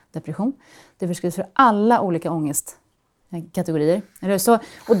för depression. Det förskrivs för alla olika ångestkategorier. Eller så?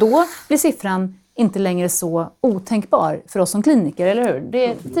 Och då blir siffran inte längre så otänkbar för oss som kliniker, eller hur? Det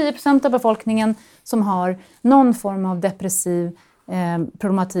är 10% av befolkningen som har någon form av depressiv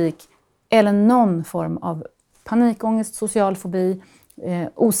problematik eller någon form av panikångest, social fobi,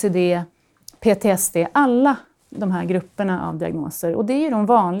 OCD, PTSD, alla de här grupperna av diagnoser. Och det är ju de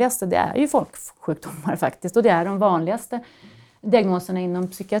vanligaste, det är ju folksjukdomar faktiskt. Och det är de vanligaste diagnoserna inom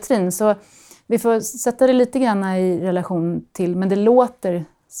psykiatrin. Så vi får sätta det lite grann i relation till, men det låter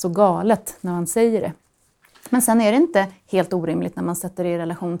så galet när man säger det. Men sen är det inte helt orimligt när man sätter det i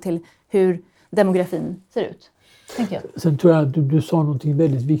relation till hur demografin ser ut. Tänker jag. Sen tror jag att du sa någonting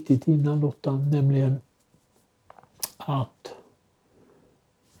väldigt viktigt innan Lotta, nämligen att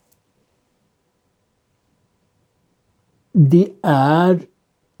det är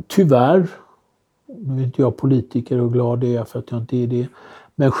tyvärr, nu är inte jag politiker och glad är jag för att jag inte är det,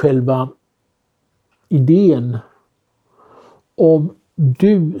 men själva idén om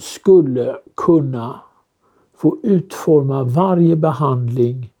du skulle kunna få utforma varje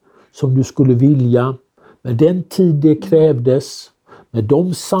behandling som du skulle vilja med den tid det krävdes, med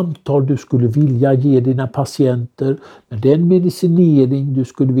de samtal du skulle vilja ge dina patienter, med den medicinering du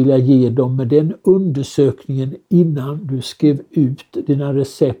skulle vilja ge dem, med den undersökningen innan du skrev ut dina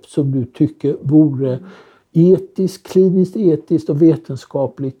recept som du tycker vore etiskt, kliniskt etiskt och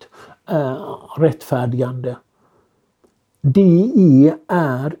vetenskapligt rättfärdigande. Det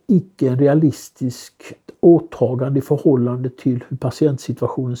är icke en realistisk åtagande i förhållande till hur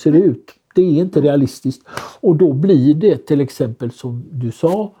patientsituationen ser ut. Det är inte realistiskt. Och då blir det till exempel som du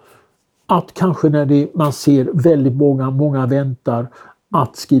sa, att kanske när man ser väldigt många väntar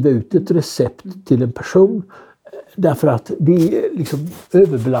att skriva ut ett recept till en person. Därför att det är liksom,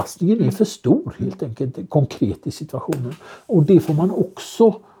 överbelastningen är för stor helt enkelt, konkret i situationen. Och det får man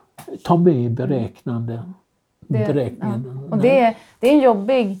också ta med i beräkningen. Och det är en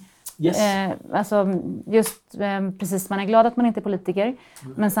jobbig... Yes. Precis, man är glad att man inte är politiker,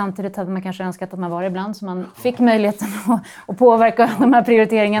 men samtidigt hade man kanske önskat att man var ibland, så man fick möjligheten att påverka de här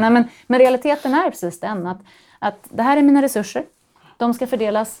prioriteringarna. Men realiteten är precis den, att det här är mina resurser. De ska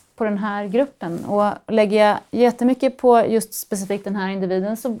fördelas på den här gruppen, och lägger jag jättemycket på just specifikt den här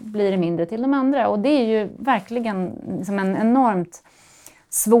individen så blir det mindre till de andra. Och det är ju verkligen liksom en enormt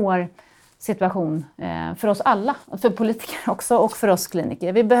svår situation för oss alla, för politiker också och för oss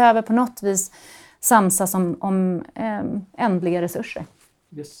kliniker. Vi behöver på något vis samsas om ändliga resurser.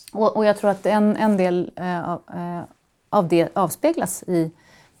 Yes. Och jag tror att en del av det avspeglas i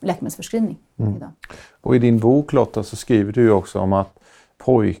läkemedelsförskrivning idag. Och i din bok, Lotta, så skriver du ju också om att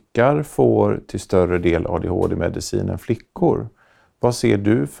pojkar får till större del ADHD-medicin än flickor. Vad ser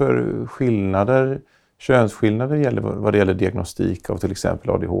du för könsskillnader vad det gäller diagnostik av till exempel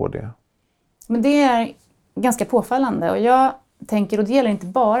ADHD? Men det är ganska påfallande, och jag tänker, och det gäller inte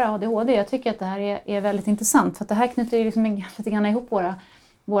bara ADHD, jag tycker att det här är väldigt intressant, för att det här knyter ju liksom lite grann ihop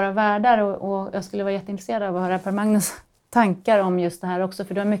våra världar, och jag skulle vara jätteintresserad av att höra Per Magnus tankar om just det här också,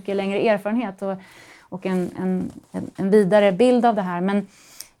 för du har mycket längre erfarenhet och en vidare bild av det här. Men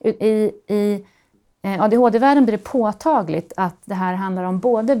i ADHD-världen blir det påtagligt att det här handlar om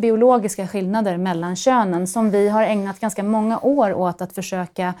både biologiska skillnader mellan könen, som vi har ägnat ganska många år åt att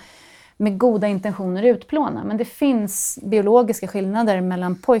försöka med goda intentioner utplåna. Men det finns biologiska skillnader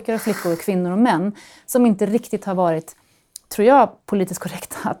mellan pojkar och flickor, kvinnor och män, som inte riktigt har varit, tror jag, politiskt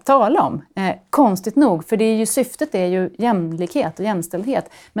korrekt att tala om. Konstigt nog, för syftet är ju jämlikhet och jämställdhet.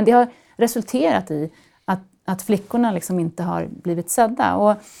 Men det har resulterat i att flickorna liksom inte har blivit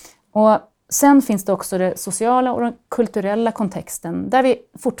sedda. Och sen finns det också det sociala och den kulturella kontexten, där vi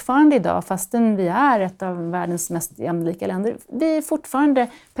fortfarande idag, fastän vi är ett av världens mest jämlika länder, vi är fortfarande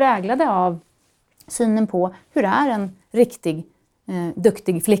präglade av synen på hur är en riktig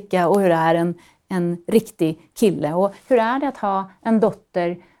duktig flicka och hur är en riktig kille, och hur är det att ha en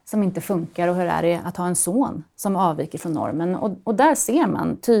dotter som inte funkar, och hur är det att ha en son som avviker från normen. Och där ser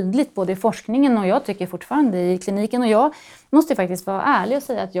man tydligt både i forskningen, och jag tycker fortfarande i kliniken, och jag måste faktiskt vara ärlig och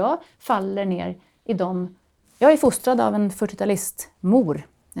säga att jag faller ner i dem. Jag är fostrad av en 40-talistmor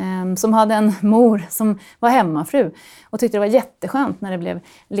som hade en mor som var hemmafru och tyckte det var jätteskönt när det blev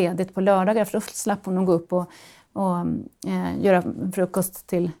ledigt på lördagar, för då slapp hon gå upp och göra frukost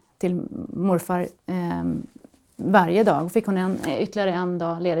till morfar varje dag. Fick hon ytterligare en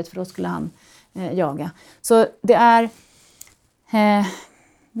dag ledigt, för då skulle han jaga. Så det är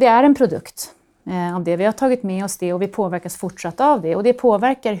en produkt av det. Vi har tagit med oss det, och vi påverkas fortsatt av det. Och det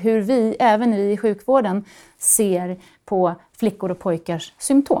påverkar hur även vi i sjukvården, ser på flickor och pojkars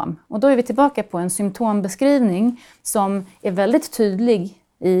symptom. Och då är vi tillbaka på en symptombeskrivning som är väldigt tydlig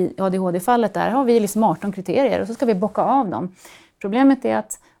i ADHD-fallet. Där har vi liksom 18 kriterier, och så ska vi bocka av dem. Problemet är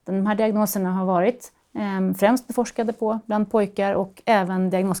att de här diagnoserna har varit främst beforskade på bland pojkar, och även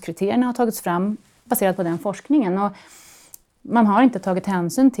diagnoskriterierna har tagits fram baserat på den forskningen. Och man har inte tagit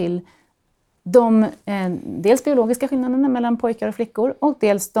hänsyn till dels biologiska skillnaderna mellan pojkar och flickor, och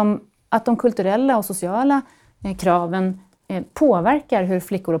dels att de kulturella och sociala kraven påverkar hur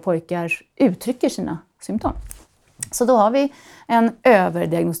flickor och pojkar uttrycker sina symptom. Så då har vi en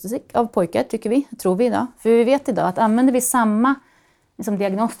överdiagnostik av pojkar, tror vi idag. För vi vet idag att använder vi samma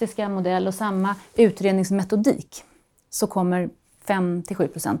diagnostiska modell och samma utredningsmetodik, så kommer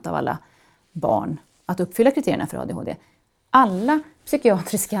 5-7% av alla barn att uppfylla kriterierna för ADHD. Alla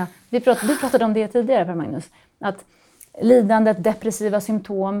psykiatriska, du pratade om det tidigare, Per Magnus, att lidandet, depressiva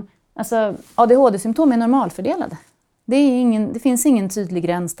symptom, alltså ADHD-symptom är normalfördelade. Det finns ingen tydlig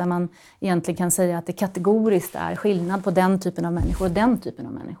gräns där man egentligen kan säga att det kategoriskt är skillnad på den typen av människor och den typen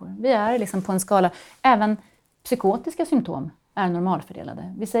av människor. Vi är liksom på en skala, även psykotiska symptom är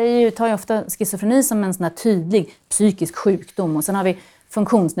normalfördelade. Vi tar ju ofta schizofreni som en sån här tydlig psykisk sjukdom, och sen har vi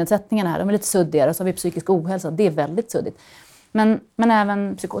funktionsnedsättningarna här, de är lite suddigare, och så har vi psykisk ohälsa, det är väldigt suddigt. Men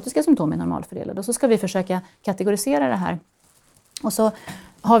även psykotiska symptom är normalfördelade, och så ska vi försöka kategorisera det här. Och så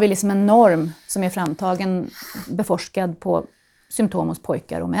har vi liksom en norm som är framtagen, beforskad på symptom hos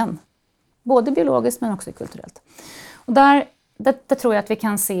pojkar och män. Både biologiskt men också kulturellt. Och där tror jag att vi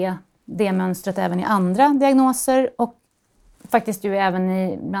kan se det mönstret även i andra diagnoser, och faktiskt ju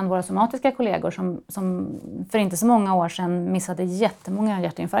även bland våra somatiska kollegor som för inte så många år sedan missade jättemånga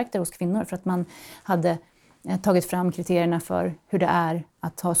hjärtinfarkter hos kvinnor för att man hade tagit fram kriterierna för hur det är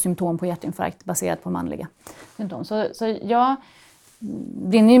att ha symptom på hjärtinfarkt baserat på manliga symptom. Så jag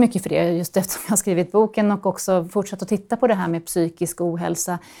brinner ju mycket för det just eftersom jag har skrivit boken och också fortsatt att titta på det här med psykisk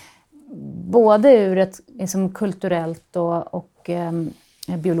ohälsa. Både ur ett liksom, kulturellt och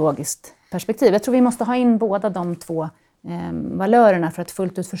biologiskt perspektiv. Jag tror vi måste ha in båda de två valörerna för att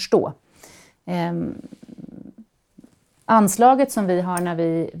fullt ut förstå. Anslaget som vi har när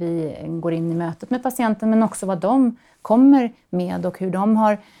vi går in i mötet med patienten, men också vad de kommer med och hur de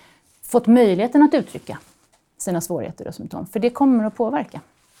har fått möjligheten att uttrycka sina svårigheter och symptom. För det kommer att påverka,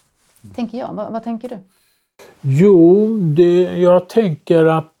 tänker jag. Vad tänker du? Jo, jag tänker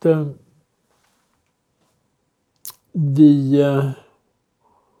att vi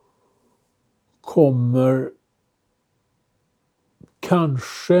kommer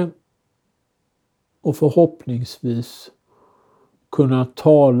kanske och förhoppningsvis kunna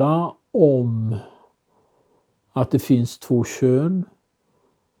tala om att det finns två kön,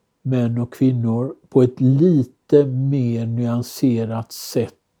 män och kvinnor, på ett lite mer nyanserat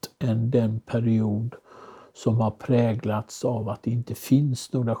sätt än den period som har präglats av att det inte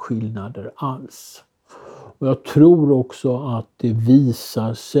finns några skillnader alls. Och jag tror också att det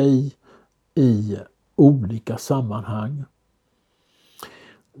visar sig i olika sammanhang.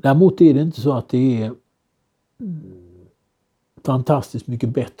 Däremot är det inte så att det är fantastiskt mycket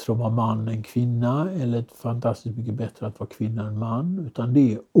bättre att vara man än kvinna eller fantastiskt mycket bättre att vara kvinna än man, utan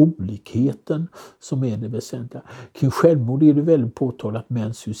det är olikheten som är det väsentliga. Kring självmord är det väldigt påtagligt att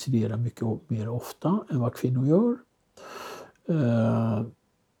män suiciderar mycket mer ofta än vad kvinnor gör.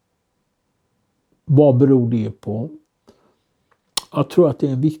 Vad beror det på? Jag tror att det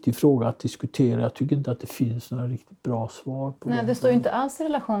är en viktig fråga att diskutera. Jag tycker inte att det finns några riktigt bra svar på det. Nej, det står ju inte alls i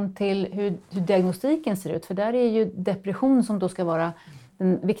relation till hur diagnostiken ser ut. För där är ju depression, som då ska vara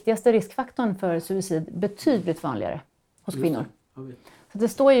den viktigaste riskfaktorn för suicid, betydligt vanligare hos kvinnor. Så det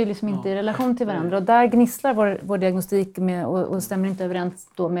står ju liksom inte i relation till varandra. Och där gnisslar vår diagnostik med, och stämmer inte överens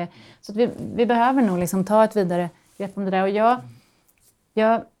då med. Så att vi behöver nog liksom ta ett vidare grepp om det där. Och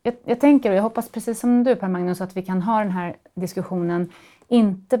jag tänker, och jag hoppas precis som du, Per Magnus, att vi kan ha den här diskussionen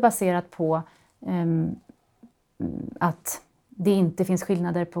inte baserat på att det inte finns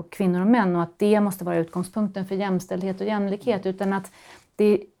skillnader på kvinnor och män och att det måste vara utgångspunkten för jämställdhet och jämlikhet, utan att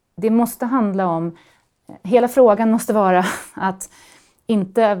det måste handla om, hela frågan måste vara att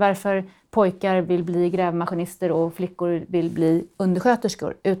inte varför pojkar vill bli grävmaskinister och flickor vill bli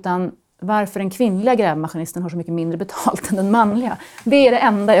undersköterskor, utan varför den kvinnliga grävmaskinisten har så mycket mindre betalt än den manliga. Det är det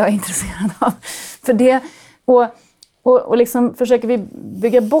enda jag är intresserad av. För det, och liksom försöker vi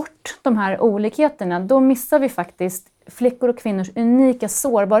bygga bort de här olikheterna, då missar vi faktiskt flickor och kvinnors unika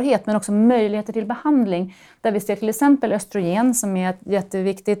sårbarhet, men också möjligheter till behandling. Där vi ser till exempel östrogen, som är ett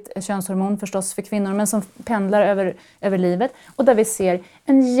jätteviktigt könshormon förstås för kvinnor, men som pendlar över livet. Och där vi ser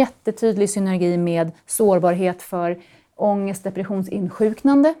en jättetydlig synergi med sårbarhet för ångest,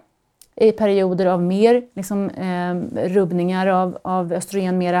 depressionsinsjuknande i perioder av mer liksom, rubbningar av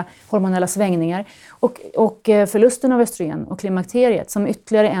östrogen, mera hormonella svängningar. Och förlusten av östrogen och klimakteriet som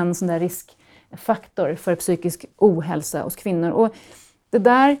ytterligare en sån där riskfaktor för psykisk ohälsa hos kvinnor. Och det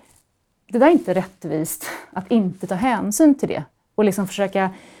där är inte rättvist att inte ta hänsyn till det. Och liksom försöka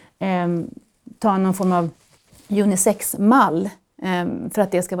ta någon form av unisex-mall för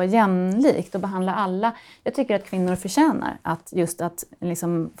att det ska vara jämlikt och behandla alla. Jag tycker att kvinnor förtjänar att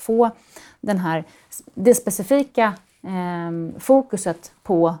liksom få det specifika fokuset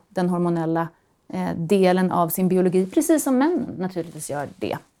på den hormonella delen av sin biologi, precis som män naturligtvis gör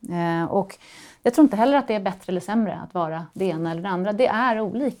det. Och jag tror inte heller att det är bättre eller sämre att vara det ena eller det andra. Det är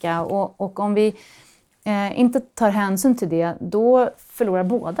olika, och om vi inte tar hänsyn till det, då förlorar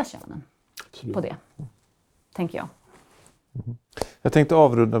båda könen på det, tänker jag. Jag tänkte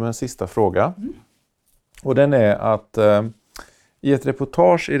avrunda med en sista fråga. Och den är att i ett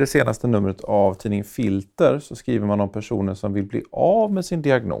reportage i det senaste numret av tidningen Filter så skriver man om personer som vill bli av med sin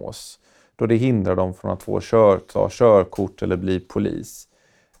diagnos då det hindrar dem från att få ta körkort eller bli polis.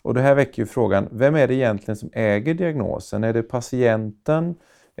 Och det här väcker ju frågan, vem är det egentligen som äger diagnosen? Är det patienten,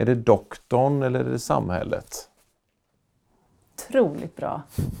 är det doktorn eller är det samhället? Otroligt bra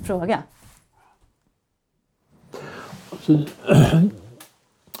fråga.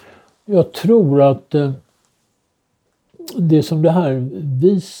 Jag tror att det som det här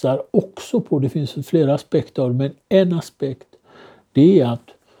visar också på, det finns flera aspekter av det, men en aspekt, det är att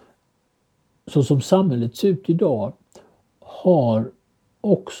så som samhället ser ut idag har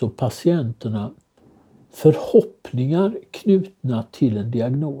också patienterna förhoppningar knutna till en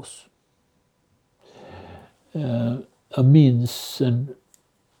diagnos. Jag minns en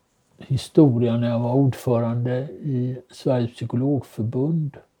historia när jag var ordförande i Sveriges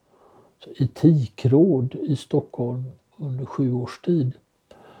psykologförbund, etikråd i Stockholm under 7 års tid.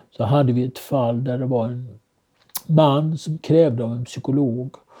 Så hade vi ett fall där det var en man som krävde av en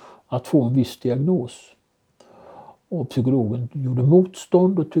psykolog att få en viss diagnos. Och psykologen gjorde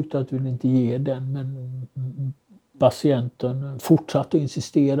motstånd och tyckte att vi ville inte ge den, men patienten fortsatte och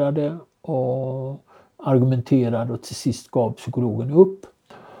insisterade och argumenterade och till sist gav psykologen upp.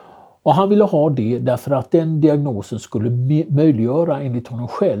 Och han ville ha det därför att den diagnosen skulle möjliggöra enligt honom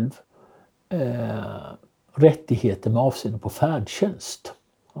själv rättigheter med avseende på färdtjänst.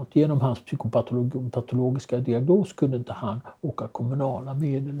 Att genom hans psykopatologiska diagnos kunde inte han åka kommunala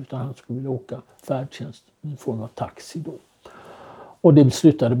medel utan han skulle vilja åka färdtjänst i form av taxi då. Och det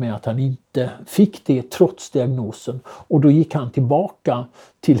slutade med att han inte fick det trots diagnosen. Och då gick han tillbaka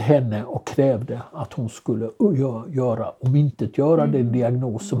till henne och krävde att hon skulle omintetgöra den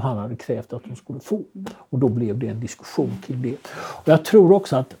diagnos som han hade krävt att hon skulle få. Och då blev det en diskussion kring det. Och jag tror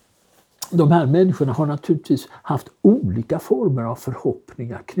också att de här människorna har naturligtvis haft olika former av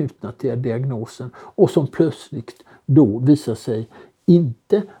förhoppningar knutna till diagnosen och som plötsligt då visar sig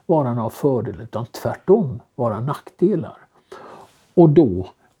inte vara några fördelar utan tvärtom vara nackdelar. Och då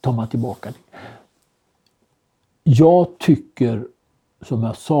tar man tillbaka det. Jag tycker, som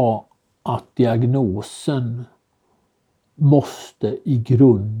jag sa, att diagnosen måste i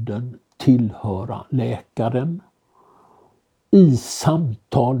grunden tillhöra läkaren i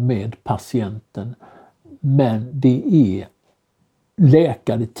samtal med patienten. Men det är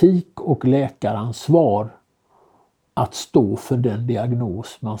läkaretik och läkaransvar att stå för den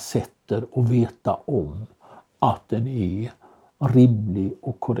diagnos man sätter och veta om att den är rimlig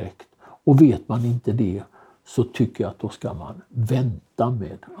och korrekt. Och vet man inte det så tycker jag att då ska man vänta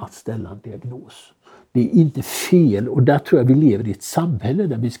med att ställa en diagnos. Det är inte fel och där tror jag vi lever i ett samhälle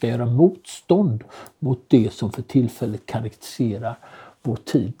där vi ska göra motstånd mot det som för tillfället karaktäriserar vår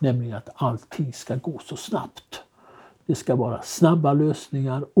tid, nämligen att allting ska gå så snabbt. Det ska vara snabba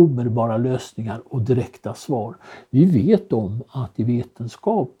lösningar, omedelbara lösningar och direkta svar. Vi vet om att i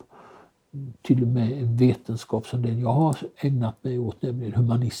vetenskap, till och med en vetenskap som den jag har ägnat mig åt, nämligen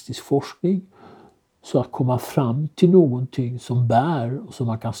humanistisk forskning, så att komma fram till någonting som bär och som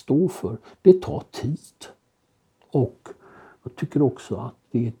man kan stå för, det tar tid. Och jag tycker också att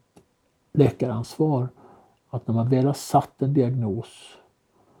det är ett läkaransvar att när man väl har satt en diagnos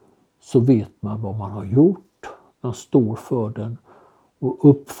så vet man vad man har gjort, man står för den och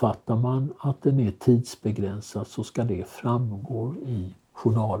uppfattar man att den är tidsbegränsad så ska det framgå i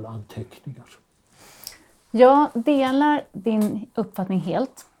journalanteckningar. Jag delar din uppfattning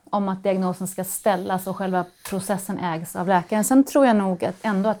helt om att diagnosen ska ställas och själva processen ägs av läkaren. Sen tror jag nog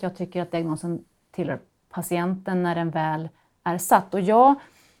att jag tycker att diagnosen tillhör patienten när den väl är satt. Och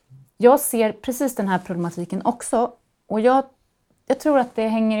jag ser precis den här problematiken också. Och jag tror att det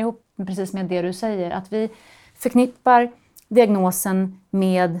hänger ihop precis med det du säger. Att vi förknippar diagnosen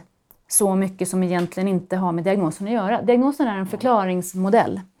med så mycket som egentligen inte har med diagnosen att göra. Diagnosen är en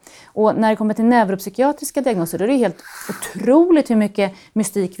förklaringsmodell. Och när det kommer till neuropsykiatriska diagnoser då är det helt otroligt hur mycket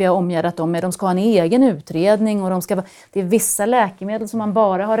mystik vi har omgärdat dem med. De ska ha en egen utredning och det är vissa läkemedel som man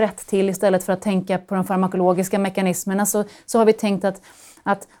bara har rätt till istället för att tänka på de farmakologiska mekanismerna. Så har vi tänkt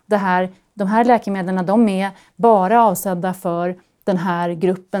att de här läkemedlen de är bara avsedda för den här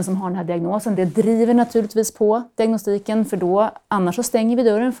gruppen som har den här diagnosen. Det driver naturligtvis på diagnostiken för annars så stänger vi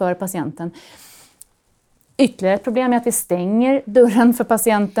dörren för patienten. Ytterligare ett problem är att vi stänger dörren för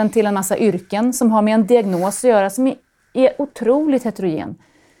patienten till en massa yrken som har med en diagnos att göra som är otroligt heterogen.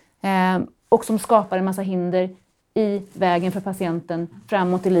 Och som skapar en massa hinder i vägen för patienten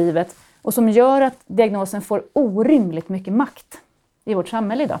framåt i livet. Och som gör att diagnosen får orimligt mycket makt i vårt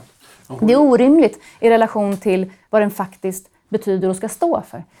samhälle idag. Det är orimligt i relation till vad den faktiskt betyder och ska stå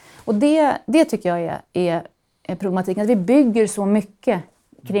för. Och det tycker jag är problematiken. Att vi bygger så mycket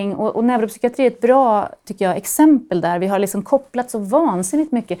kring, och neuropsykiatri är ett bra, tycker jag, exempel där. Vi har liksom kopplat så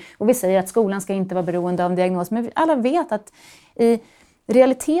vansinnigt mycket. Och vi säger att skolan ska inte vara beroende av en diagnos. Men alla vet att i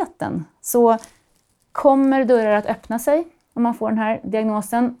realiteten så kommer dörrar att öppna sig om man får den här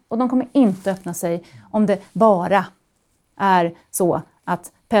diagnosen. Och de kommer inte öppna sig om det bara är så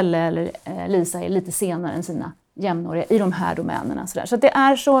att Pelle eller Lisa är lite senare än sina jämnåriga i de här domänerna. Så det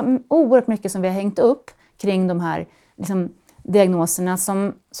är så oerhört mycket som vi har hängt upp kring de här liksom, diagnoserna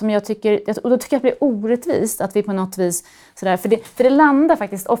som jag tycker, och då tycker jag att det blir orättvist att vi på något vis, för det landar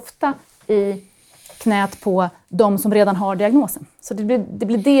faktiskt ofta i knät på de som redan har diagnosen. Så det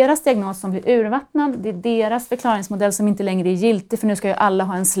blir deras diagnos som blir urvattnad, det är deras förklaringsmodell som inte längre är giltig, för nu ska ju alla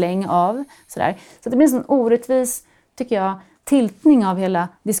ha en släng av. Sådär. Så det blir en sån orättvis, tycker jag, tiltning av hela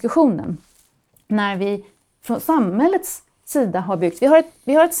diskussionen. När vi från samhällets sida har byggt.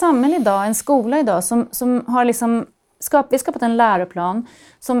 Vi har ett samhälle idag, en skola idag som har liksom skapat en läroplan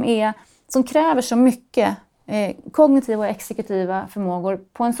som kräver så mycket kognitiva och exekutiva förmågor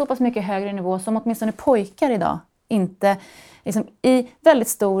på en så pass mycket högre nivå som åtminstone pojkar idag inte, liksom, i väldigt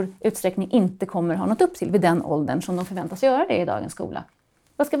stor utsträckning inte kommer ha nått upp till vid den åldern som de förväntas göra det i dagens skola.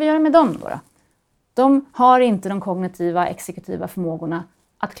 Vad ska vi göra med dem då? De har inte de kognitiva exekutiva förmågorna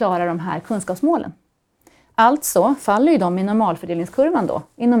att klara de här kunskapsmålen. Alltså faller ju de i normalfördelningskurvan då,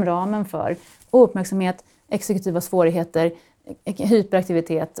 inom ramen för ouppmärksamhet, exekutiva svårigheter,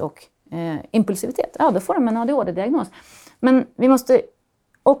 hyperaktivitet och impulsivitet. Ja, då får de en ADHD-diagnos. Men vi måste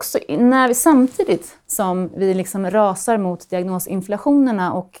också, samtidigt som vi liksom rasar mot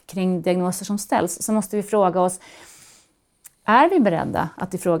diagnosinflationerna och kring diagnoser som ställs, så måste vi fråga oss, är vi beredda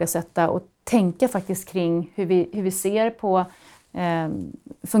att ifrågasätta och tänka faktiskt kring hur vi ser på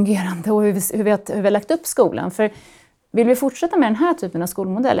fungerande och hur vi har lagt upp skolan? För vill vi fortsätta med den här typen av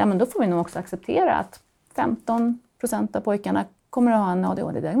skolmodell, ja, men då får vi nog också acceptera att 15% av pojkarna kommer att ha en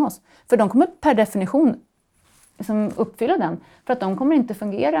ADHD-diagnos. För de kommer per definition liksom uppfylla den. För att de kommer inte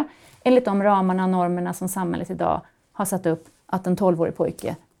fungera enligt de ramarna och normerna som samhället idag har satt upp att en 12-årig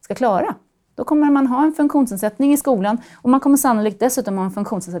pojke ska klara. Då kommer man ha en funktionsnedsättning i skolan och man kommer sannolikt dessutom ha en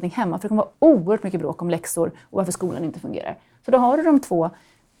funktionsnedsättning hemma. För det kommer vara oerhört mycket bråk om läxor och varför skolan inte fungerar. Så då har du de två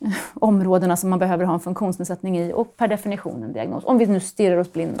områdena som man behöver ha en funktionsnedsättning i och per definition en diagnos. Om vi nu stirrar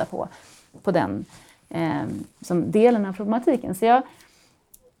oss blinda på den som delen av problematiken. Så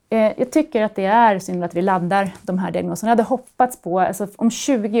jag tycker att det är synd att vi laddar de här diagnoserna. Jag hade hoppats på, alltså om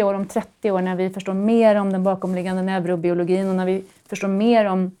 20 år, om 30 år, när vi förstår mer om den bakomliggande neurobiologin och när vi förstår mer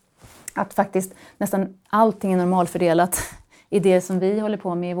om att faktiskt nästan allting är normalfördelat i det som vi håller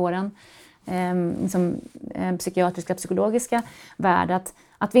på med i våran psykiatriska, psykologiska värld,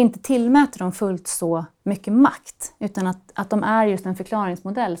 att vi inte tillmäter dem fullt så mycket makt, utan att de är just en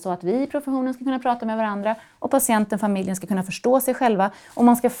förklaringsmodell så att vi i professionen ska kunna prata med varandra och patienten, familjen ska kunna förstå sig själva och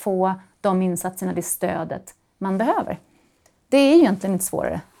man ska få de insatserna, det stödet man behöver. Det är ju egentligen inte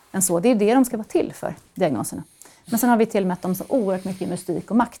svårare än så. Det är det de ska vara till för, diagnoserna. Men sen har vi tillmätt dem så oerhört mycket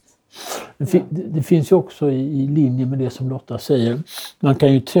mystik och makt. Det finns ju också i linje med det som Lotta säger. Man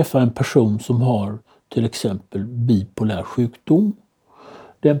kan ju träffa en person som har till exempel bipolär sjukdom.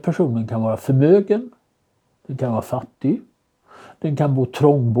 Den personen kan vara förmögen, den kan vara fattig, den kan bo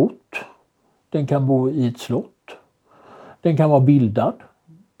trångbott, den kan bo i ett slott, den kan vara bildad,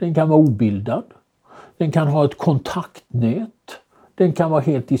 den kan vara obildad, den kan ha ett kontaktnät, den kan vara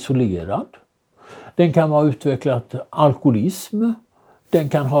helt isolerad, den kan ha utvecklat alkoholism, den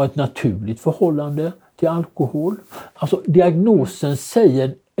kan ha ett naturligt förhållande till alkohol. Alltså diagnosen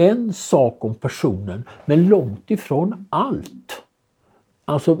säger en sak om personen, men långt ifrån allt.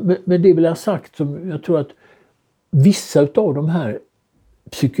 Alltså, men det vill jag ha sagt, som jag tror att vissa av de här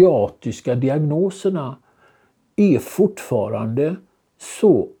psykiatriska diagnoserna är fortfarande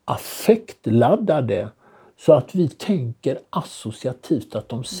så affektladdade så att vi tänker associativt att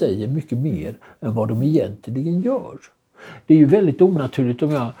de säger mycket mer än vad de egentligen gör. Det är ju väldigt onaturligt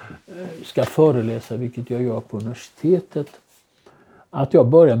om jag ska föreläsa, vilket jag gör på universitetet, att jag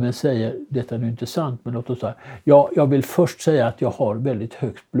börjar med att säga, detta är nu inte sant, men låt oss säga, jag vill först säga att jag har väldigt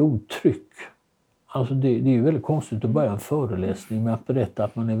högt blodtryck. Alltså det är ju väldigt konstigt att börja en föreläsning med att berätta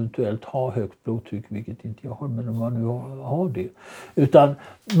att man eventuellt har högt blodtryck, vilket inte jag har, men om man nu har det. Utan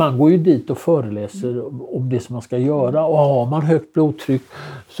man går ju dit och föreläser om det som man ska göra, och har man högt blodtryck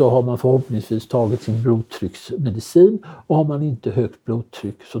så har man förhoppningsvis tagit sin blodtrycksmedicin, och har man inte högt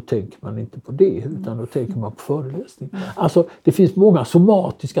blodtryck så tänker man inte på det, utan då tänker man på föreläsning. Alltså det finns många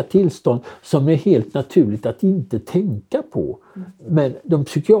somatiska tillstånd som är helt naturligt att inte tänka på, men de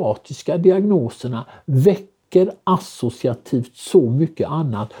psykiatriska diagnoserna väcker associativt så mycket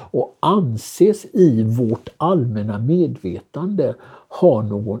annat och anses i vårt allmänna medvetande ha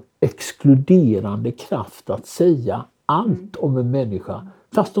någon exkluderande kraft att säga allt om en människa,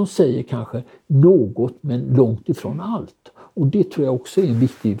 fast de säger kanske något men långt ifrån allt. Och det tror jag också är en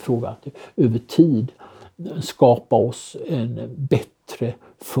viktig fråga, att över tid skapa oss en bättre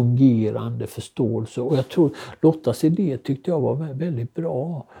fungerande förståelse. Och jag tror Lottas idé tyckte jag var väldigt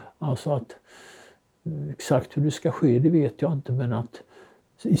bra. Alltså att exakt hur det ska ske, det vet jag inte, men att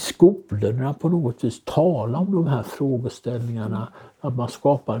i skolorna på något vis tala om de här frågeställningarna, att man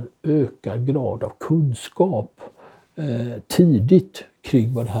skapar en ökad grad av kunskap tidigt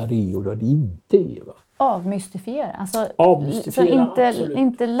kring vad det här är och vad det inte är. Va? Avmystifiera. Alltså, Avmystifiera, så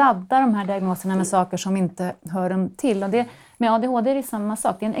inte ladda de här diagnoserna med saker som inte hör dem till. Och det, med ADHD är det samma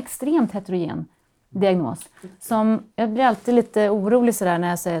sak. Det är en extremt heterogen diagnos. Jag blir alltid lite orolig sådär när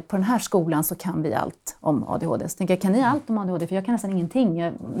jag säger att på den här skolan så kan vi allt om ADHD. Så tänker jag, kan ni allt om ADHD? För jag kan nästan ingenting. Jag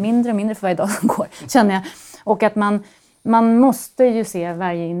är mindre och mindre för varje dag som går, känner jag. Och att man måste ju se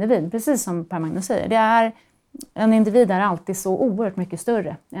varje individ, precis som Per Magnus säger. En individ är alltid så oerhört mycket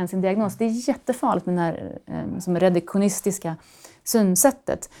större än sin diagnos. Det är jättefarligt med det här som reduktionistiska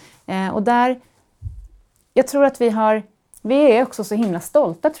synsättet. Och där, jag tror att vi är också så himla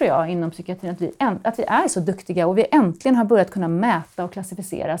stolta, tror jag, inom psykiatrin att vi är så duktiga och vi äntligen har börjat kunna mäta och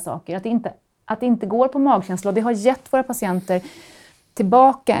klassificera saker. Att det inte går på magkänsla, och det har gett våra patienter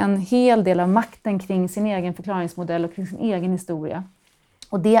tillbaka en hel del av makten kring sin egen förklaringsmodell och kring sin egen historia.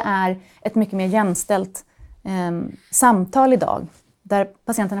 Och det är ett mycket mer jämställt samtal idag, där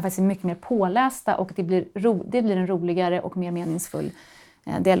patienterna faktiskt är mycket mer pålästa och det blir en roligare och mer meningsfull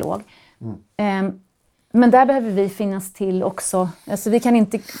dialog. Men där behöver vi finnas till också. Alltså vi kan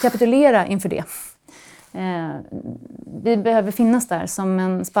inte kapitulera inför det. Vi behöver finnas där som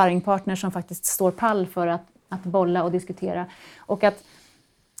en sparringpartner som faktiskt står pall för att bolla och diskutera. Och att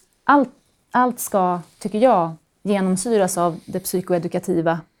allt ska, tycker jag, genomsyras av det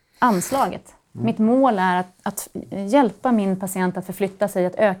psykoedukativa anslaget. Mitt mål är att hjälpa min patient att förflytta sig,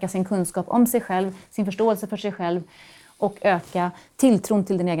 att öka sin kunskap om sig själv, sin förståelse för sig själv och öka tilltron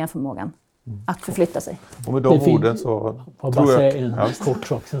till den egna förmågan att förflytta sig. Och med de orden så jag bara säga en kort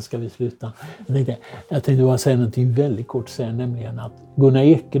sak, sen ska vi sluta. Jag tänkte bara säga någonting väldigt kort, nämligen att Gunnar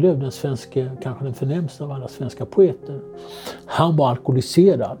Ekelöf, den svenska, kanske den förnämsta av alla svenska poeter, han var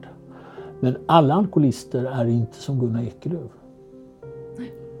alkoholiserad. Men alla alkoholister är inte som Gunnar Ekelöf.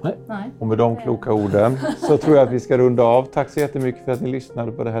 Nej. Och med de kloka orden så tror jag att vi ska runda av. Tack så jättemycket för att ni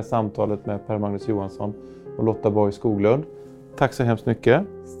lyssnade på det här samtalet med Per Magnus Johansson och Lotta Borg Skoglund. Tack så hemskt mycket.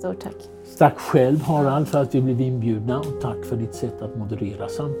 Stort tack. Tack själv, Harald, för att vi blev inbjudna, och tack för ditt sätt att moderera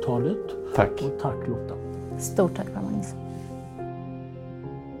samtalet. Tack. Och tack, Lotta. Stort tack, Per Magnus.